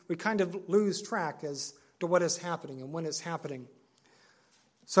sometimes we kind of lose track as to what is happening and when it's happening.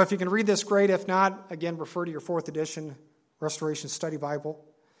 So if you can read this, great. If not, again, refer to your 4th edition Restoration Study Bible.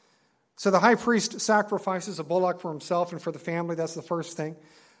 So the high priest sacrifices a bullock for himself and for the family. That's the first thing.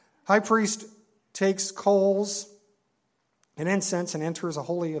 High priest takes coals and incense and enters a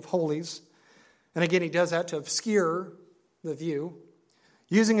holy of holies. And again, he does that to obscure the view.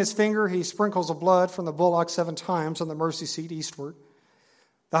 Using his finger, he sprinkles the blood from the bullock 7 times on the mercy seat eastward.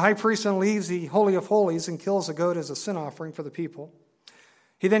 The high priest then leaves the holy of holies and kills a goat as a sin offering for the people.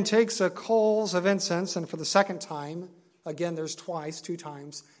 He then takes the coals of incense, and for the second time, again, there's 2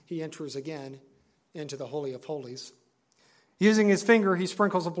 times, he enters again into the Holy of Holies. Using his finger, he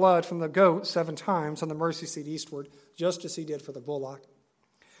sprinkles the blood from the goat 7 times on the mercy seat eastward, just as he did for the bullock.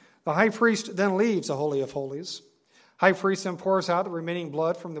 The high priest then leaves the Holy of Holies. High priest then pours out the remaining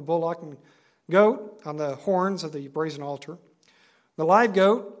blood from the bullock and goat on the horns of the brazen altar. The live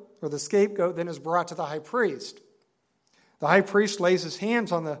goat, or the scapegoat, then is brought to the high priest. The high priest lays his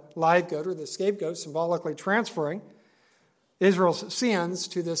hands on the live goat, or the scapegoat, symbolically transferring Israel's sins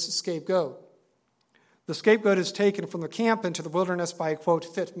to this scapegoat. The scapegoat is taken from the camp into the wilderness by a, quote,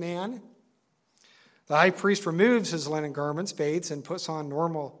 fit man. The high priest removes his linen garments, bathes, and puts on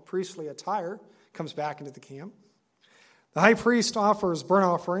normal priestly attire, comes back into the camp. The high priest offers burnt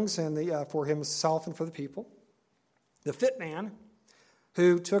offerings for himself and for the people. The fit man,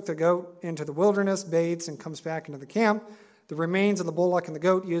 who took the goat into the wilderness, bathes, and comes back into the camp. The remains of the bullock and the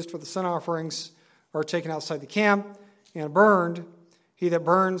goat used for the sin offerings are taken outside the camp and burned. He that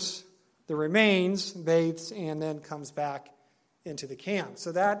burns the remains bathes and then comes back into the camp.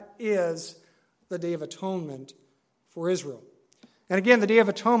 So that is the Day of Atonement for Israel. And again, the Day of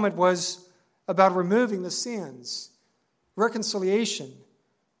Atonement was about removing the sins, reconciliation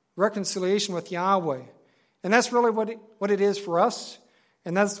with Yahweh. And that's really what it is for us,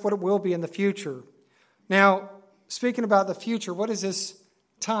 and that's what it will be in the future. Now, speaking about the future, what does this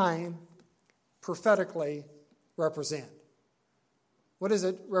time prophetically represent? What does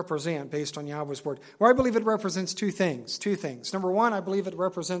it represent based on Yahweh's word? Well, I believe it represents two things. Number one, I believe it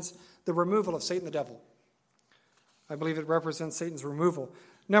represents the removal of Satan the devil. I believe it represents Satan's removal.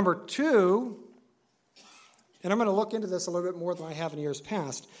 Number two, and I'm going to look into this a little bit more than I have in years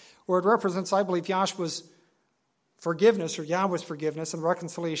past, where it represents, I believe, Yahweh's forgiveness and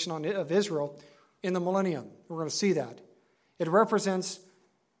reconciliation of Israel in the millennium. We're going to see that. It represents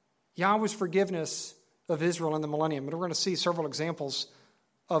Yahweh's forgiveness of Israel in the millennium. And we're going to see several examples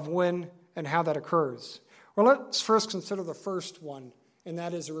of when and how that occurs. Well, let's first consider the first one, and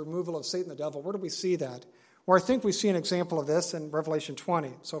that is the removal of Satan the devil. Where do we see that? Well, I think we see an example of this in Revelation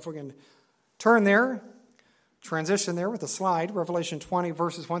 20. So if we can turn there, transition there with a slide, Revelation 20,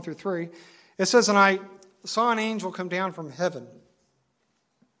 verses 1 through 3. It says, "And I saw an angel come down from heaven,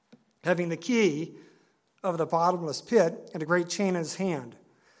 having the key of the bottomless pit and a great chain in his hand.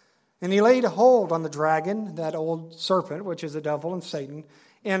 And he laid hold on the dragon, that old serpent, which is the devil and Satan,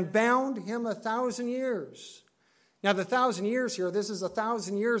 and bound him 1,000 years." Now, the 1,000 years here, this is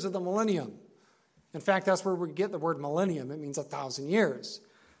 1,000 years of the millennium. In fact, that's where we get the word millennium. It means 1,000 years.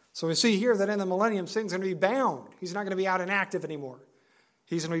 So we see here that in the millennium, Satan's going to be bound. He's not going to be out and active anymore.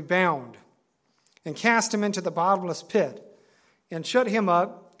 He's going to be bound. "And cast him into the bottomless pit, and shut him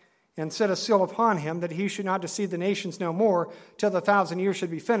up, and set a seal upon him, that he should not deceive the nations no more, till the 1,000 years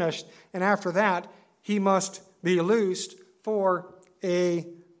should be finished. And after that, he must be loosed for a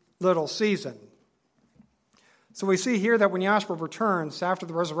little season." So we see here that when Yahshua returns after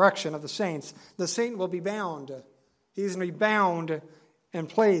the resurrection of the saints, the Satan will be bound. He's going to be bound and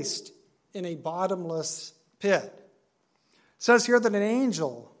placed in a bottomless pit. It says here that an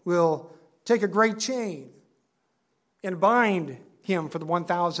angel will take a great chain and bind him for the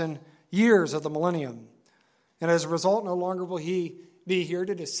 1,000 years of the millennium. And as a result, no longer will he be here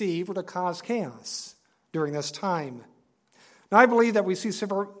to deceive or to cause chaos during this time. Now, I believe that we see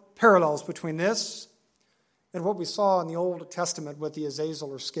several parallels between this and what we saw in the Old Testament with the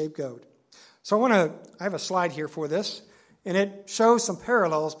Azazel or scapegoat. So I have a slide here for this, and it shows some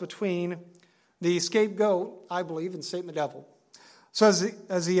parallels between the scapegoat, I believe, and Satan the devil. So as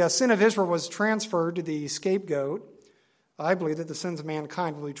the sin of Israel was transferred to the scapegoat, I believe that the sins of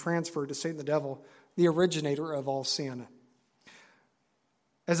mankind will be transferred to Satan the devil, the originator of all sin.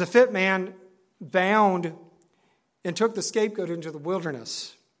 As a fit man bound and took the scapegoat into the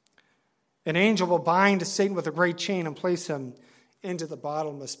wilderness, an angel will bind Satan with a great chain and place him into the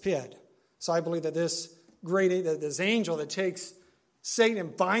bottomless pit. So I believe that this angel that takes Satan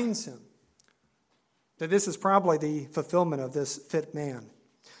and binds him, that this is probably the fulfillment of this fit man.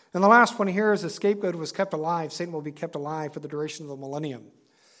 And the last one here is the scapegoat was kept alive. Satan will be kept alive for the duration of the millennium.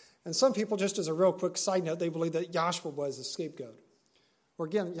 And some people, just as a real quick side note, they believe that Yahshua was a scapegoat. Or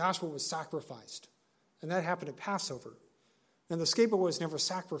again, Yahshua was sacrificed. And that happened at Passover. And the scapegoat was never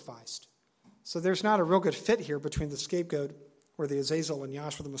sacrificed. So there's not a real good fit here between the scapegoat or the Azazel and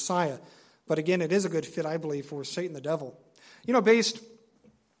Yahshua the Messiah. But again, it is a good fit, I believe, for Satan the devil. Based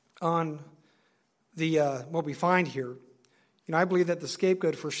on the what we find here, I believe that the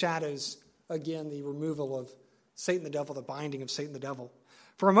scapegoat foreshadows, again, the removal of Satan the devil, the binding of Satan the devil.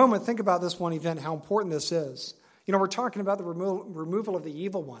 For a moment, think about this one event, how important this is. We're talking about the removal of the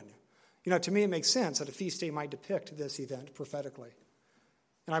evil one. To me, it makes sense that a feast day might depict this event prophetically.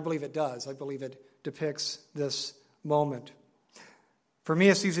 And I believe it does. I believe it depicts this moment. For me,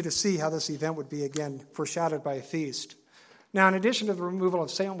 it's easy to see how this event would be, again, foreshadowed by a feast. Now, in addition to the removal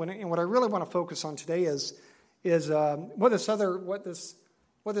of Satan, and what I really want to focus on today is what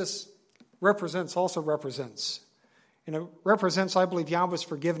this represents also represents. And it represents, I believe, Yahweh's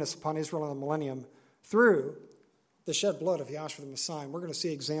forgiveness upon Israel in the millennium through the shed blood of Yahshua the Messiah. And we're going to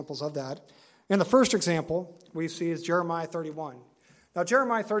see examples of that. And the first example we see is Jeremiah 31. Now,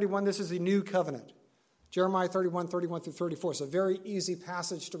 Jeremiah 31, this is the new covenant. Jeremiah 31, 31 through 34. It's a very easy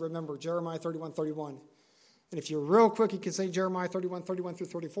passage to remember, Jeremiah 31, 31. And if you're real quick, you can say Jeremiah 31, 31 through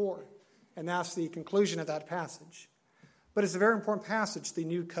 34. And that's the conclusion of that passage. But it's a very important passage, the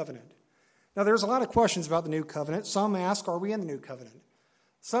new covenant. Now, there's a lot of questions about the new covenant. Some ask, are we in the new covenant?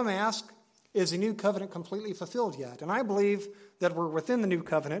 Some ask, is the new covenant completely fulfilled yet? And I believe that we're within the new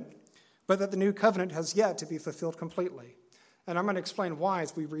covenant, but that the new covenant has yet to be fulfilled completely. And I'm going to explain why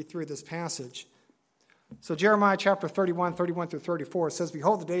as we read through this passage. So Jeremiah chapter 31, 31 through 34 says,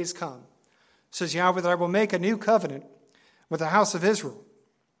 Behold, the days come, says Yahweh, that I will make a new covenant with the house of Israel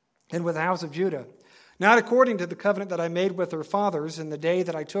and with the house of Judah, not according to the covenant that I made with their fathers in the day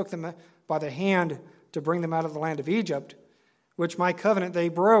that I took them by the hand to bring them out of the land of Egypt, which my covenant they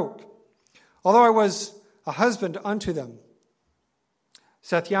broke. Although I was a husband unto them,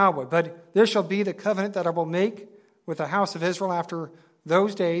 saith Yahweh, but this shall be the covenant that I will make with the house of Israel after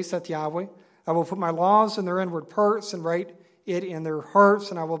those days, saith Yahweh. I will put my laws in their inward parts and write it in their hearts,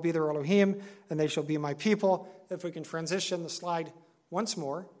 and I will be their Elohim, and they shall be my people. If we can transition the slide once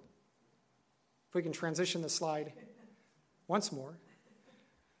more. If we can transition the slide once more.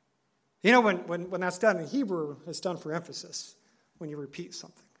 You know, when that's done in Hebrew, it's done for emphasis, when you repeat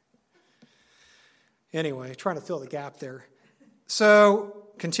something. Anyway, trying to fill the gap there. So,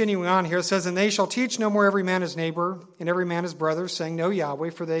 continuing on here, it says, And they shall teach no more every man his neighbor, and every man his brother, saying, Know Yahweh,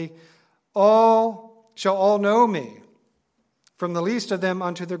 for they shall all know me, from the least of them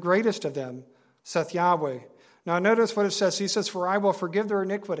unto the greatest of them, saith Yahweh. Now notice what it says. He says, For I will forgive their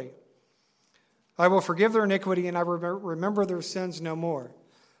iniquity. I will forgive their iniquity, and I remember their sins no more.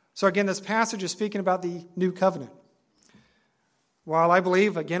 So again, this passage is speaking about the new covenant. While I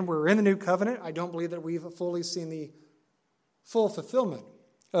believe, again, we're in the new covenant, I don't believe that we've fully seen the full fulfillment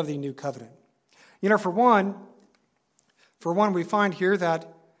of the new covenant. You know, for one, we find here that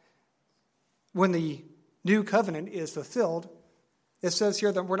when the new covenant is fulfilled, it says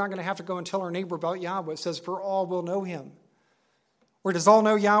here that we're not going to have to go and tell our neighbor about Yahweh. It says, For all will know him. Or does all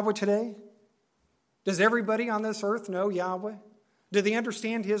know Yahweh today? Does everybody on this earth know Yahweh? Do they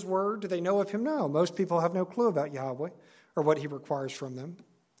understand his word? Do they know of him? No. Most people have no clue about Yahweh or what he requires from them.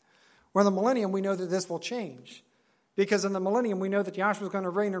 Well, in the millennium, we know that this will change. Because in the millennium, we know that Yahshua is going to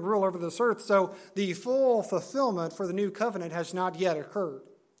reign and rule over this earth. So the full fulfillment for the new covenant has not yet occurred.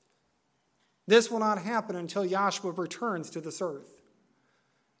 This will not happen until Yahshua returns to this earth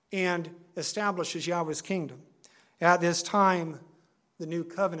and establishes Yahweh's kingdom. At this time, the new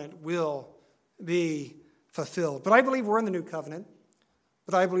covenant will be fulfilled. But I believe we're in the new covenant,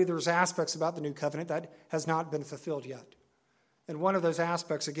 but I believe there's aspects about the new covenant that has not been fulfilled yet. And one of those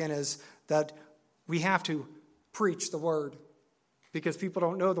aspects, again, is that we have to preach the word because people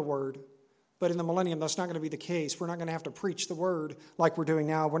don't know the word. But in the millennium, that's not going to be the case. We're not going to have to preach the word like we're doing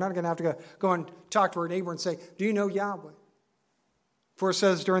now. We're not going to have to go and talk to our neighbor and say, Do you know Yahweh? For it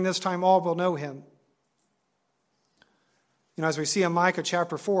says, during this time, all will know him. You know, as we see in Micah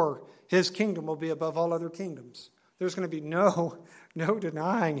chapter 4, his kingdom will be above all other kingdoms. There's going to be no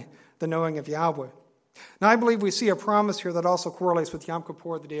denying the knowing of Yahweh. Now, I believe we see a promise here that also correlates with Yom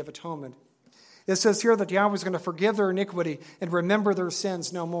Kippur, the Day of Atonement. It says here that Yahweh is going to forgive their iniquity and remember their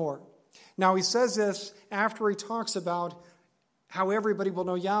sins no more. Now, he says this after he talks about how everybody will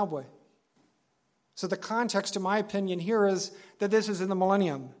know Yahweh. So the context, in my opinion, here is that this is in the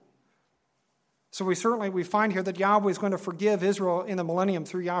millennium. So we find here that Yahweh is going to forgive Israel in the millennium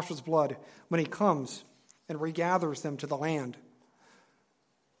through Yahshua's blood when he comes and regathers them to the land.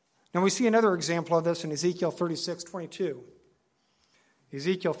 Now we see another example of this in Ezekiel 36:22.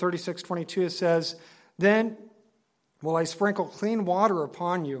 Ezekiel 36:22 says, Then will I sprinkle clean water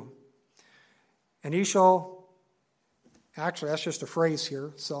upon you, and he shall... Actually, that's just a phrase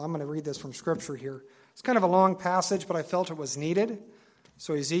here, so I'm going to read this from Scripture here. It's kind of a long passage, but I felt it was needed.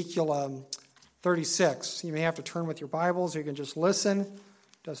 So Ezekiel 36. You may have to turn with your Bibles, or you can just listen.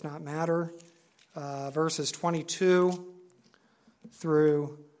 Does not matter. Verses 22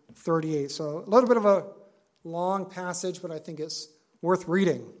 through 38. So a little bit of a long passage, but I think it's worth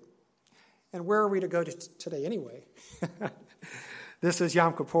reading. And where are we to go today anyway? This is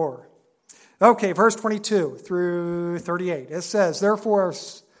Yom Kippur. Okay, verse 22 through 38. It says, Therefore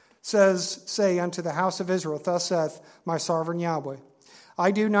say unto the house of Israel, Thus saith my sovereign Yahweh, I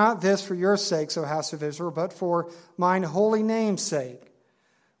do not this for your sakes, O house of Israel, but for mine holy name's sake,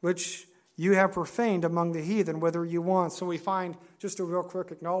 which you have profaned among the heathen, whither you want. So we find, just a real quick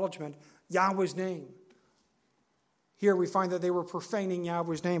acknowledgement, Yahweh's name. Here we find that they were profaning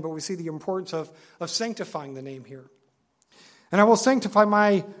Yahweh's name, but we see the importance of sanctifying the name here. And I will sanctify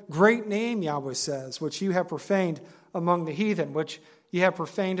my great name, Yahweh says, which you have profaned among the heathen, which you have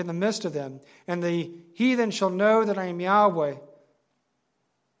profaned in the midst of them. And the heathen shall know that I am Yahweh,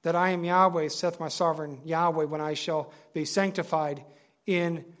 saith my sovereign Yahweh, when I shall be sanctified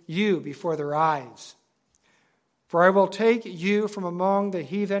in you before their eyes. For I will take you from among the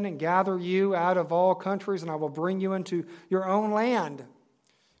heathen and gather you out of all countries, and I will bring you into your own land.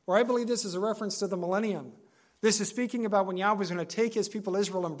 Or I believe this is a reference to the millennium. This is speaking about when Yahweh is going to take his people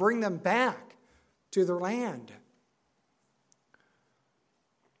Israel and bring them back to their land.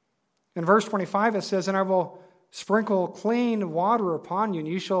 In verse 25 it says, and I will sprinkle clean water upon you, and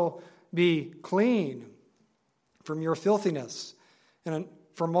you shall be clean from your filthiness, and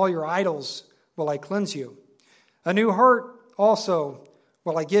from all your idols will I cleanse you. A new heart also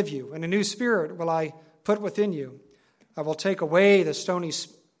will I give you, and a new spirit will I put within you. I will take away the stony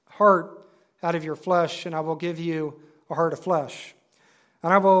heart out of your flesh, and I will give you a heart of flesh.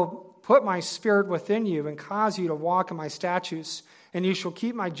 And I will put my spirit within you and cause you to walk in my statutes, and you shall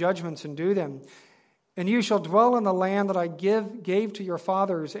keep my judgments and do them. And you shall dwell in the land that I gave to your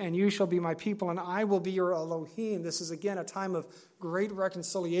fathers, and you shall be my people, and I will be your Elohim. This is again a time of great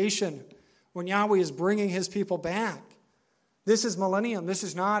reconciliation when Yahweh is bringing his people back. This is millennium. This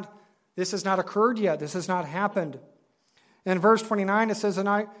has not occurred yet. This has not happened. In verse 29 it says, and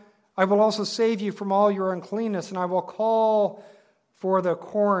I will also save you from all your uncleanness, and I will call for the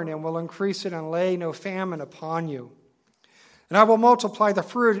corn and will increase it and lay no famine upon you. And I will multiply the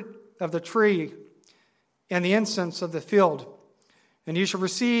fruit of the tree and the incense of the field, and you shall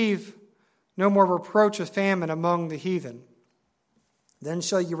receive no more reproach of famine among the heathen. Then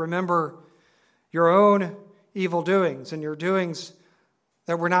shall you remember your own evil doings and your doings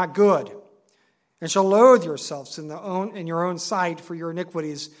that were not good, and shall loathe yourselves in your own sight for your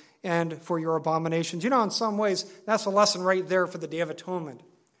iniquities and for your abominations. You know, in some ways, that's a lesson right there for the Day of Atonement.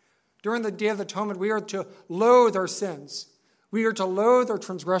 During the Day of Atonement, we are to loathe our sins. We are to loathe our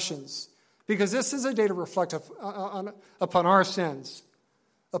transgressions, because this is a day to reflect upon our sins,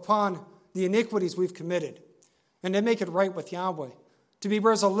 upon the iniquities we've committed, and to make it right with Yahweh, to be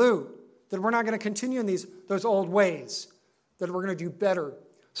resolute that we're not going to continue in those old ways, that we're going to do better.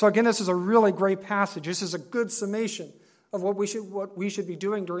 So again, this is a really great passage. This is a good summation of what we should be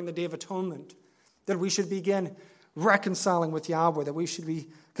doing during the Day of Atonement, that we should begin reconciling with Yahweh, that we should be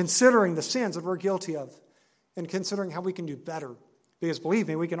considering the sins that we're guilty of and considering how we can do better. Because believe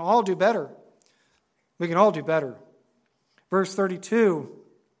me, we can all do better. We can all do better. Verse 32,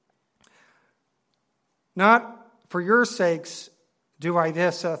 not for your sakes do I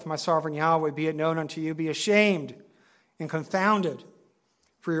this, saith my sovereign Yahweh, be it known unto you, be ashamed and confounded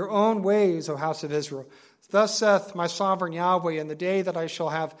for your own ways, O house of Israel. Thus saith my sovereign Yahweh, in the day that I shall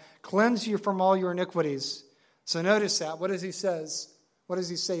have cleansed you from all your iniquities. So notice that. What does he says? What does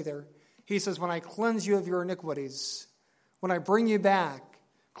he say there? He says, when I cleanse you of your iniquities, when I bring you back,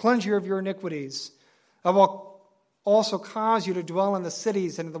 cleanse you of your iniquities, I will also cause you to dwell in the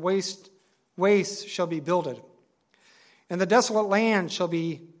cities, and the wastes shall be builded. And the desolate land shall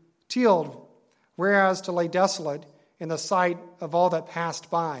be tilled, whereas to lay desolate in the sight of all that passed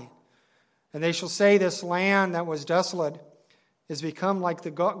by. And they shall say, this land that was desolate is become like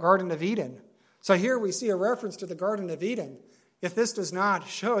the Garden of Eden. So here we see a reference to the Garden of Eden. If this does not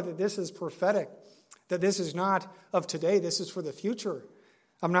show that this is prophetic, that this is not of today, this is for the future,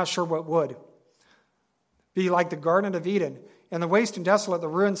 I'm not sure what would. Be like the Garden of Eden. And the waste and desolate, the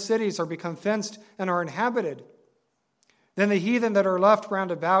ruined cities are become fenced and are inhabited. Then the heathen that are left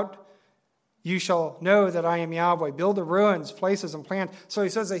round about, you shall know that I am Yahweh. Build the ruins, places, and plant. So he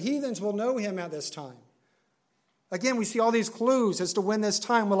says the heathens will know him at this time. Again, we see all these clues as to when this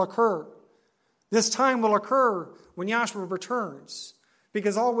time will occur. This time will occur when Yahshua returns,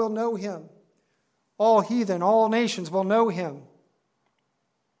 because all will know him. All heathen, all nations will know him.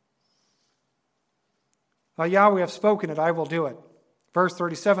 Yahweh have spoken it, I will do it. Verse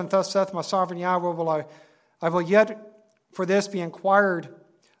 37, thus saith my sovereign Yahweh, I will yet for this be inquired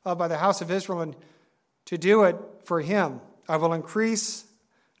of by the house of Israel, and to do it for him. I will increase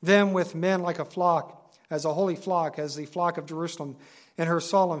them with men like a flock, as a holy flock, as the flock of Jerusalem in her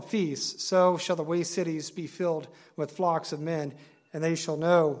solemn feasts. So shall the waste cities be filled with flocks of men, and they shall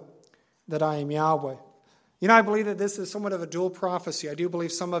know that I am Yahweh. You know, I believe that this is somewhat of a dual prophecy. I do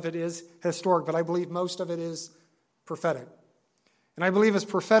believe some of it is historic, but I believe most of it is prophetic. And I believe it's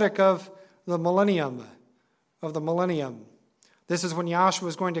prophetic of the millennium. This is when Yahshua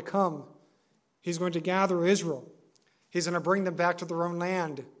is going to come. He's going to gather Israel. He's going to bring them back to their own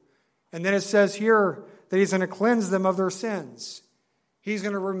land. And then it says here that he's going to cleanse them of their sins. He's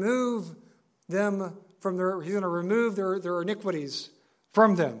going to remove them from he's going to remove their iniquities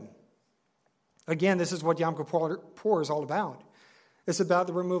from them. Again, this is what Yom Kippur is all about. It's about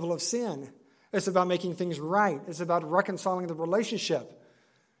the removal of sin. It's about making things right. It's about reconciling the relationship.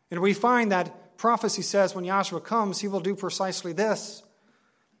 And we find that prophecy says when Yahshua comes, he will do precisely this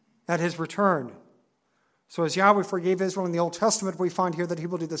at his return. So as Yahweh forgave Israel in the Old Testament, we find here that he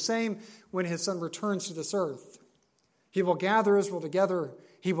will do the same when his Son returns to this earth. He will gather Israel together.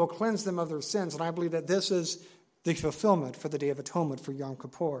 He will cleanse them of their sins. And I believe that this is the fulfillment for the Day of Atonement for Yom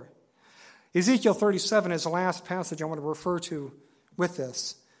Kippur. Ezekiel 37 is the last passage I want to refer to with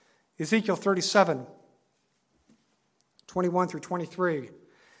this. Ezekiel 37, 21 through 23.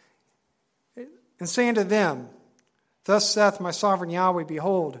 And say unto them, Thus saith my sovereign Yahweh,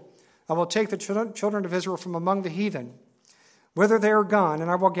 Behold, I will take the children of Israel from among the heathen, whither they are gone,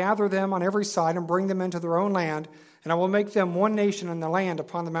 and I will gather them on every side and bring them into their own land, and I will make them one nation in the land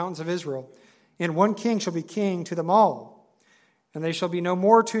upon the mountains of Israel. And one king shall be king to them all, and they shall be no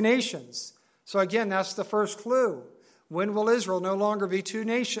more two nations. So again, that's the first clue. When will Israel no longer be two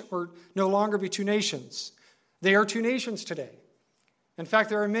nations? They are two nations today. In fact,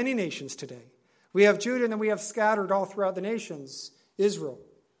 there are many nations today. We have Judah, and then we have scattered all throughout the nations, Israel.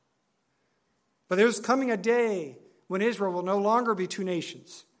 But there's coming a day when Israel will no longer be two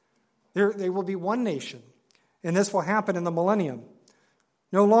nations. They will be one nation. And this will happen in the millennium.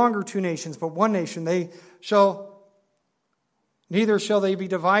 No longer two nations, but one nation. Neither shall they be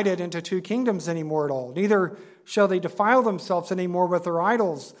divided into two kingdoms anymore at all. Neither shall they defile themselves anymore with their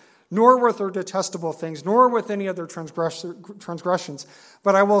idols, nor with their detestable things, nor with any of their transgressions.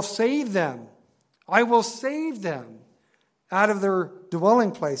 But I will save them. I will save them out of their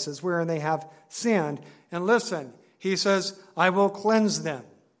dwelling places wherein they have sinned. And listen, he says, I will cleanse them.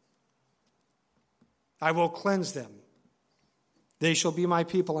 I will cleanse them. They shall be my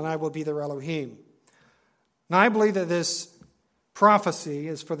people, and I will be their Elohim. Now, I believe that this prophecy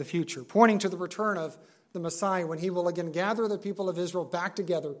is for the future, pointing to the return of the Messiah when he will again gather the people of Israel back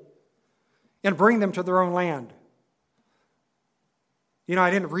together and bring them to their own land. You know,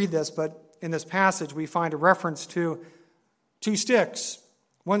 I didn't read this, but in this passage we find a reference to two sticks.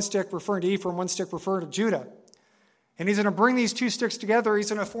 One stick referring to Ephraim, one stick referring to Judah. And he's going to bring these two sticks together. He's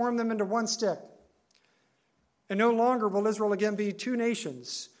going to form them into one stick. And no longer will Israel again be two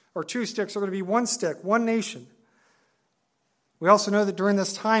nations, or two sticks. They're going to be one stick, one nation. We also know that during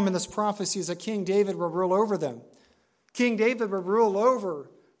this time in this prophecy is that King David will rule over them. King David will rule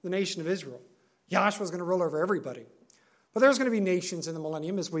over the nation of Israel. Yahshua is going to rule over everybody. But there's going to be nations in the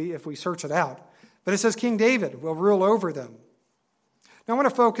millennium if we search it out. But it says King David will rule over them. Now I want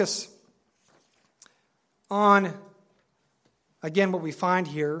to focus on, again, what we find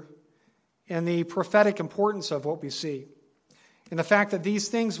here and the prophetic importance of what we see. And the fact that these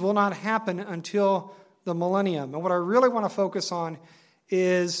things will not happen until the millennium. And what I really want to focus on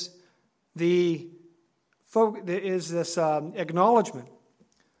is this acknowledgement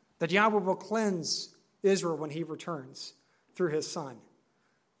that Yahweh will cleanse Israel when he returns through his Son.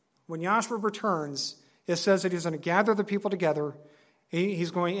 When Yahshua returns, it says that he's going to gather the people together,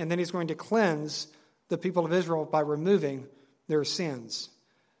 and then he's going to cleanse the people of Israel by removing their sins.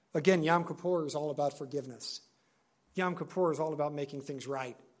 Again, Yom Kippur is all about forgiveness. Yom Kippur is all about making things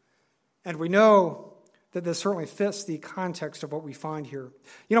right. And we know that this certainly fits the context of what we find here.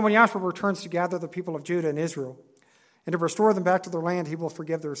 You know, when Yahshua returns to gather the people of Judah and Israel and to restore them back to their land, he will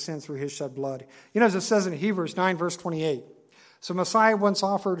forgive their sins through his shed blood. You know, as it says in Hebrews 9, verse 28, so Messiah once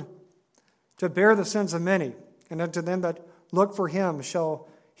offered to bear the sins of many, and unto them that look for him shall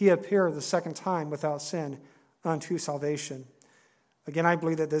he appear the second time without sin unto salvation. Again, I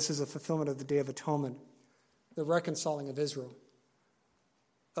believe that this is a fulfillment of the Day of Atonement, the reconciling of Israel,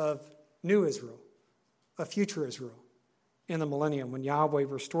 of new Israel, of future Israel in the millennium when Yahweh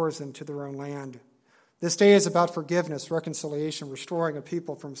restores them to their own land. This day is about forgiveness, reconciliation, restoring a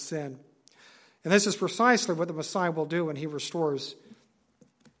people from sin. And this is precisely what the Messiah will do when he restores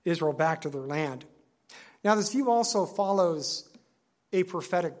Israel back to their land. Now, this view also follows a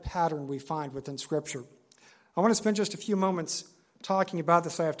prophetic pattern we find within Scripture. I want to spend just a few moments talking about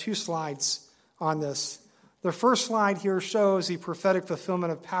this. I have 2 slides on this. The first slide here shows the prophetic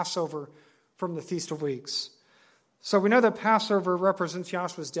fulfillment of Passover from the Feast of Weeks. So we know that Passover represents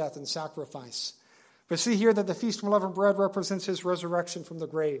Yahshua's death and sacrifice. But see here that the Feast of Unleavened Bread represents his resurrection from the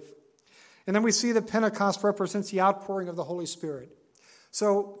grave. And then we see that Pentecost represents the outpouring of the Holy Spirit.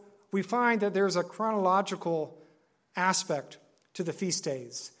 So we find that there's a chronological aspect to the feast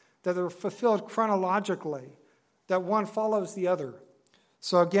days, that they're fulfilled chronologically, that one follows the other.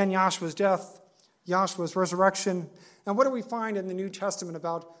 So again, Yahshua's death, Yahshua's resurrection. And what do we find in the New Testament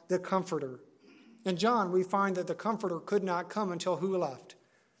about the Comforter? In John, we find that the Comforter could not come until who left?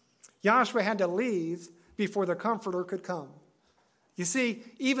 Yahshua had to leave before the Comforter could come. You see,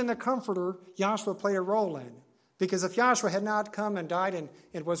 even the Comforter, Yahshua played a role in. Because if Yahshua had not come and died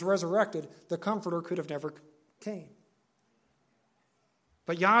and was resurrected, the Comforter could have never came.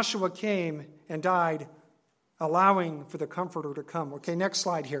 But Yahshua came and died, allowing for the Comforter to come. Okay, next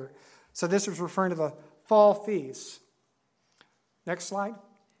slide here. So this is referring to the fall feast. Next slide.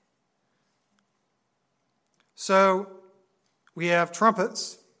 So we have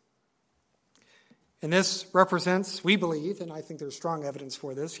trumpets. And this represents, we believe, and I think there's strong evidence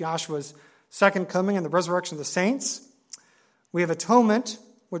for this, Yahshua's second coming and the resurrection of the saints. We have atonement,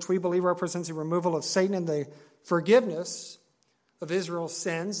 which we believe represents the removal of Satan and the forgiveness of Israel's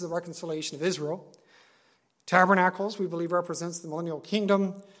sins, the reconciliation of Israel. Tabernacles, we believe, represents the millennial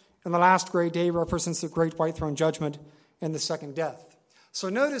kingdom. And the last great day represents the great white throne judgment and the second death. So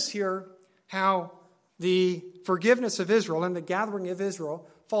notice here how the forgiveness of Israel and the gathering of Israel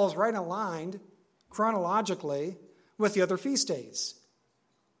falls right aligned chronologically with the other feast days.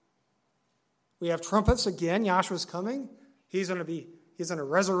 We have trumpets again. Yahshua's coming. He's going to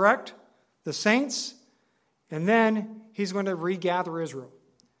resurrect the saints, and then he's going to regather Israel.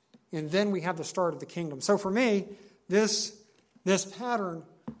 And then we have the start of the kingdom. So for me, this pattern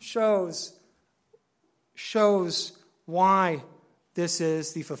shows why this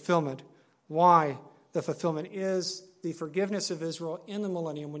is the fulfillment, why the fulfillment is the forgiveness of Israel in the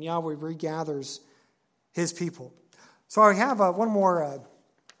millennium when Yahweh regathers his people. So I have one more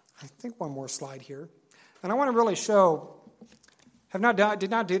slide here. And I want to really show, did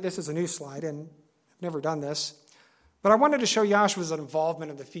not do this as a new slide, and I've never done this, but I wanted to show Yahshua's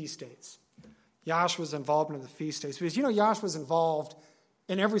involvement in the feast days. Yahshua's involvement in the feast days. Because Yahshua's involved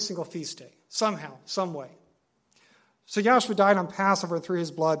in every single feast day, somehow, some way. So Yahshua died on Passover, through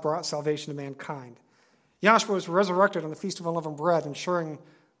his blood brought salvation to mankind. Yahshua was resurrected on the Feast of Unleavened Bread, ensuring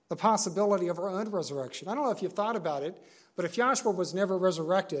the possibility of our own resurrection. I don't know if you've thought about it, but if Yahshua was never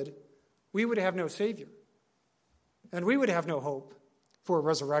resurrected, we would have no Savior. And we would have no hope for a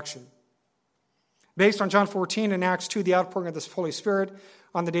resurrection. Based on John 14 and Acts 2, the outpouring of this Holy Spirit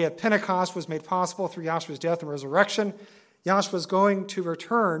on the day of Pentecost was made possible through Yahshua's death and resurrection. Yahshua is going to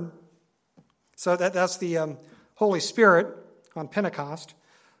return. So that's the Holy Spirit on Pentecost.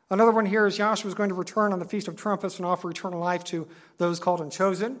 Another one here is Yahshua is going to return on the Feast of Trumpets and offer eternal life to those called and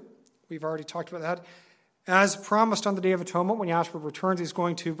chosen. We've already talked about that. As promised on the Day of Atonement, when Yahshua returns, he's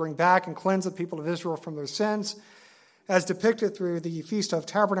going to bring back and cleanse the people of Israel from their sins. As depicted through the Feast of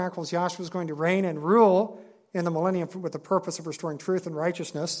Tabernacles, Yahshua is going to reign and rule in the millennium with the purpose of restoring truth and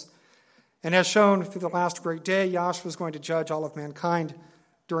righteousness. And as shown through the last great day, Yahshua is going to judge all of mankind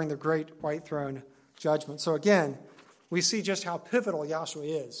during the great white throne judgment. So again, we see just how pivotal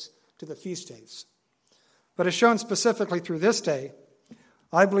Yahshua is to the feast days. But as shown specifically through this day,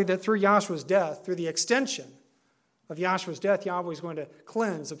 I believe that through Yahshua's death, through the extension of Yahshua's death, Yahweh is going to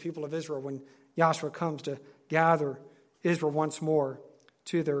cleanse the people of Israel when Yahshua comes to gather Israel once more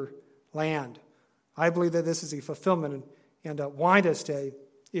to their land. I believe that this is the fulfillment and why this day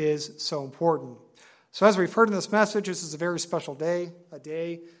is so important. So as we've heard in this message, this is a very special day, a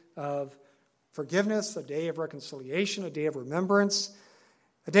day of forgiveness, a day of reconciliation, a day of remembrance,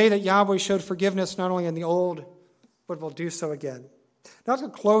 a day that Yahweh showed forgiveness not only in the old, but will do so again. Now to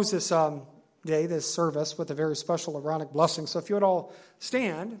close this day, this service, with a very special Aaronic blessing. So if you would all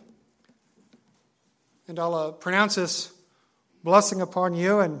stand, and I'll pronounce this blessing upon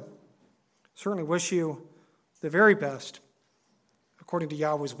you and certainly wish you the very best according to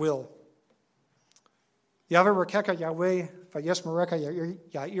Yahweh's will. Yahweh Rekeka Yahweh Vayes Mereka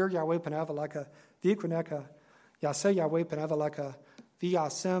Yair Yahweh Panavalaka Vikuneka Yase Yahweh Panavalaka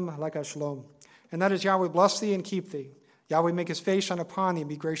Viyasem Laka Shalom. And that is Yahweh bless thee and keep thee. Yahweh make his face shine upon thee and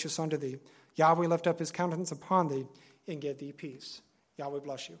be gracious unto thee. Yahweh lift up his countenance upon thee and give thee peace. Yahweh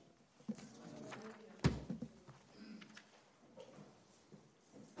bless you.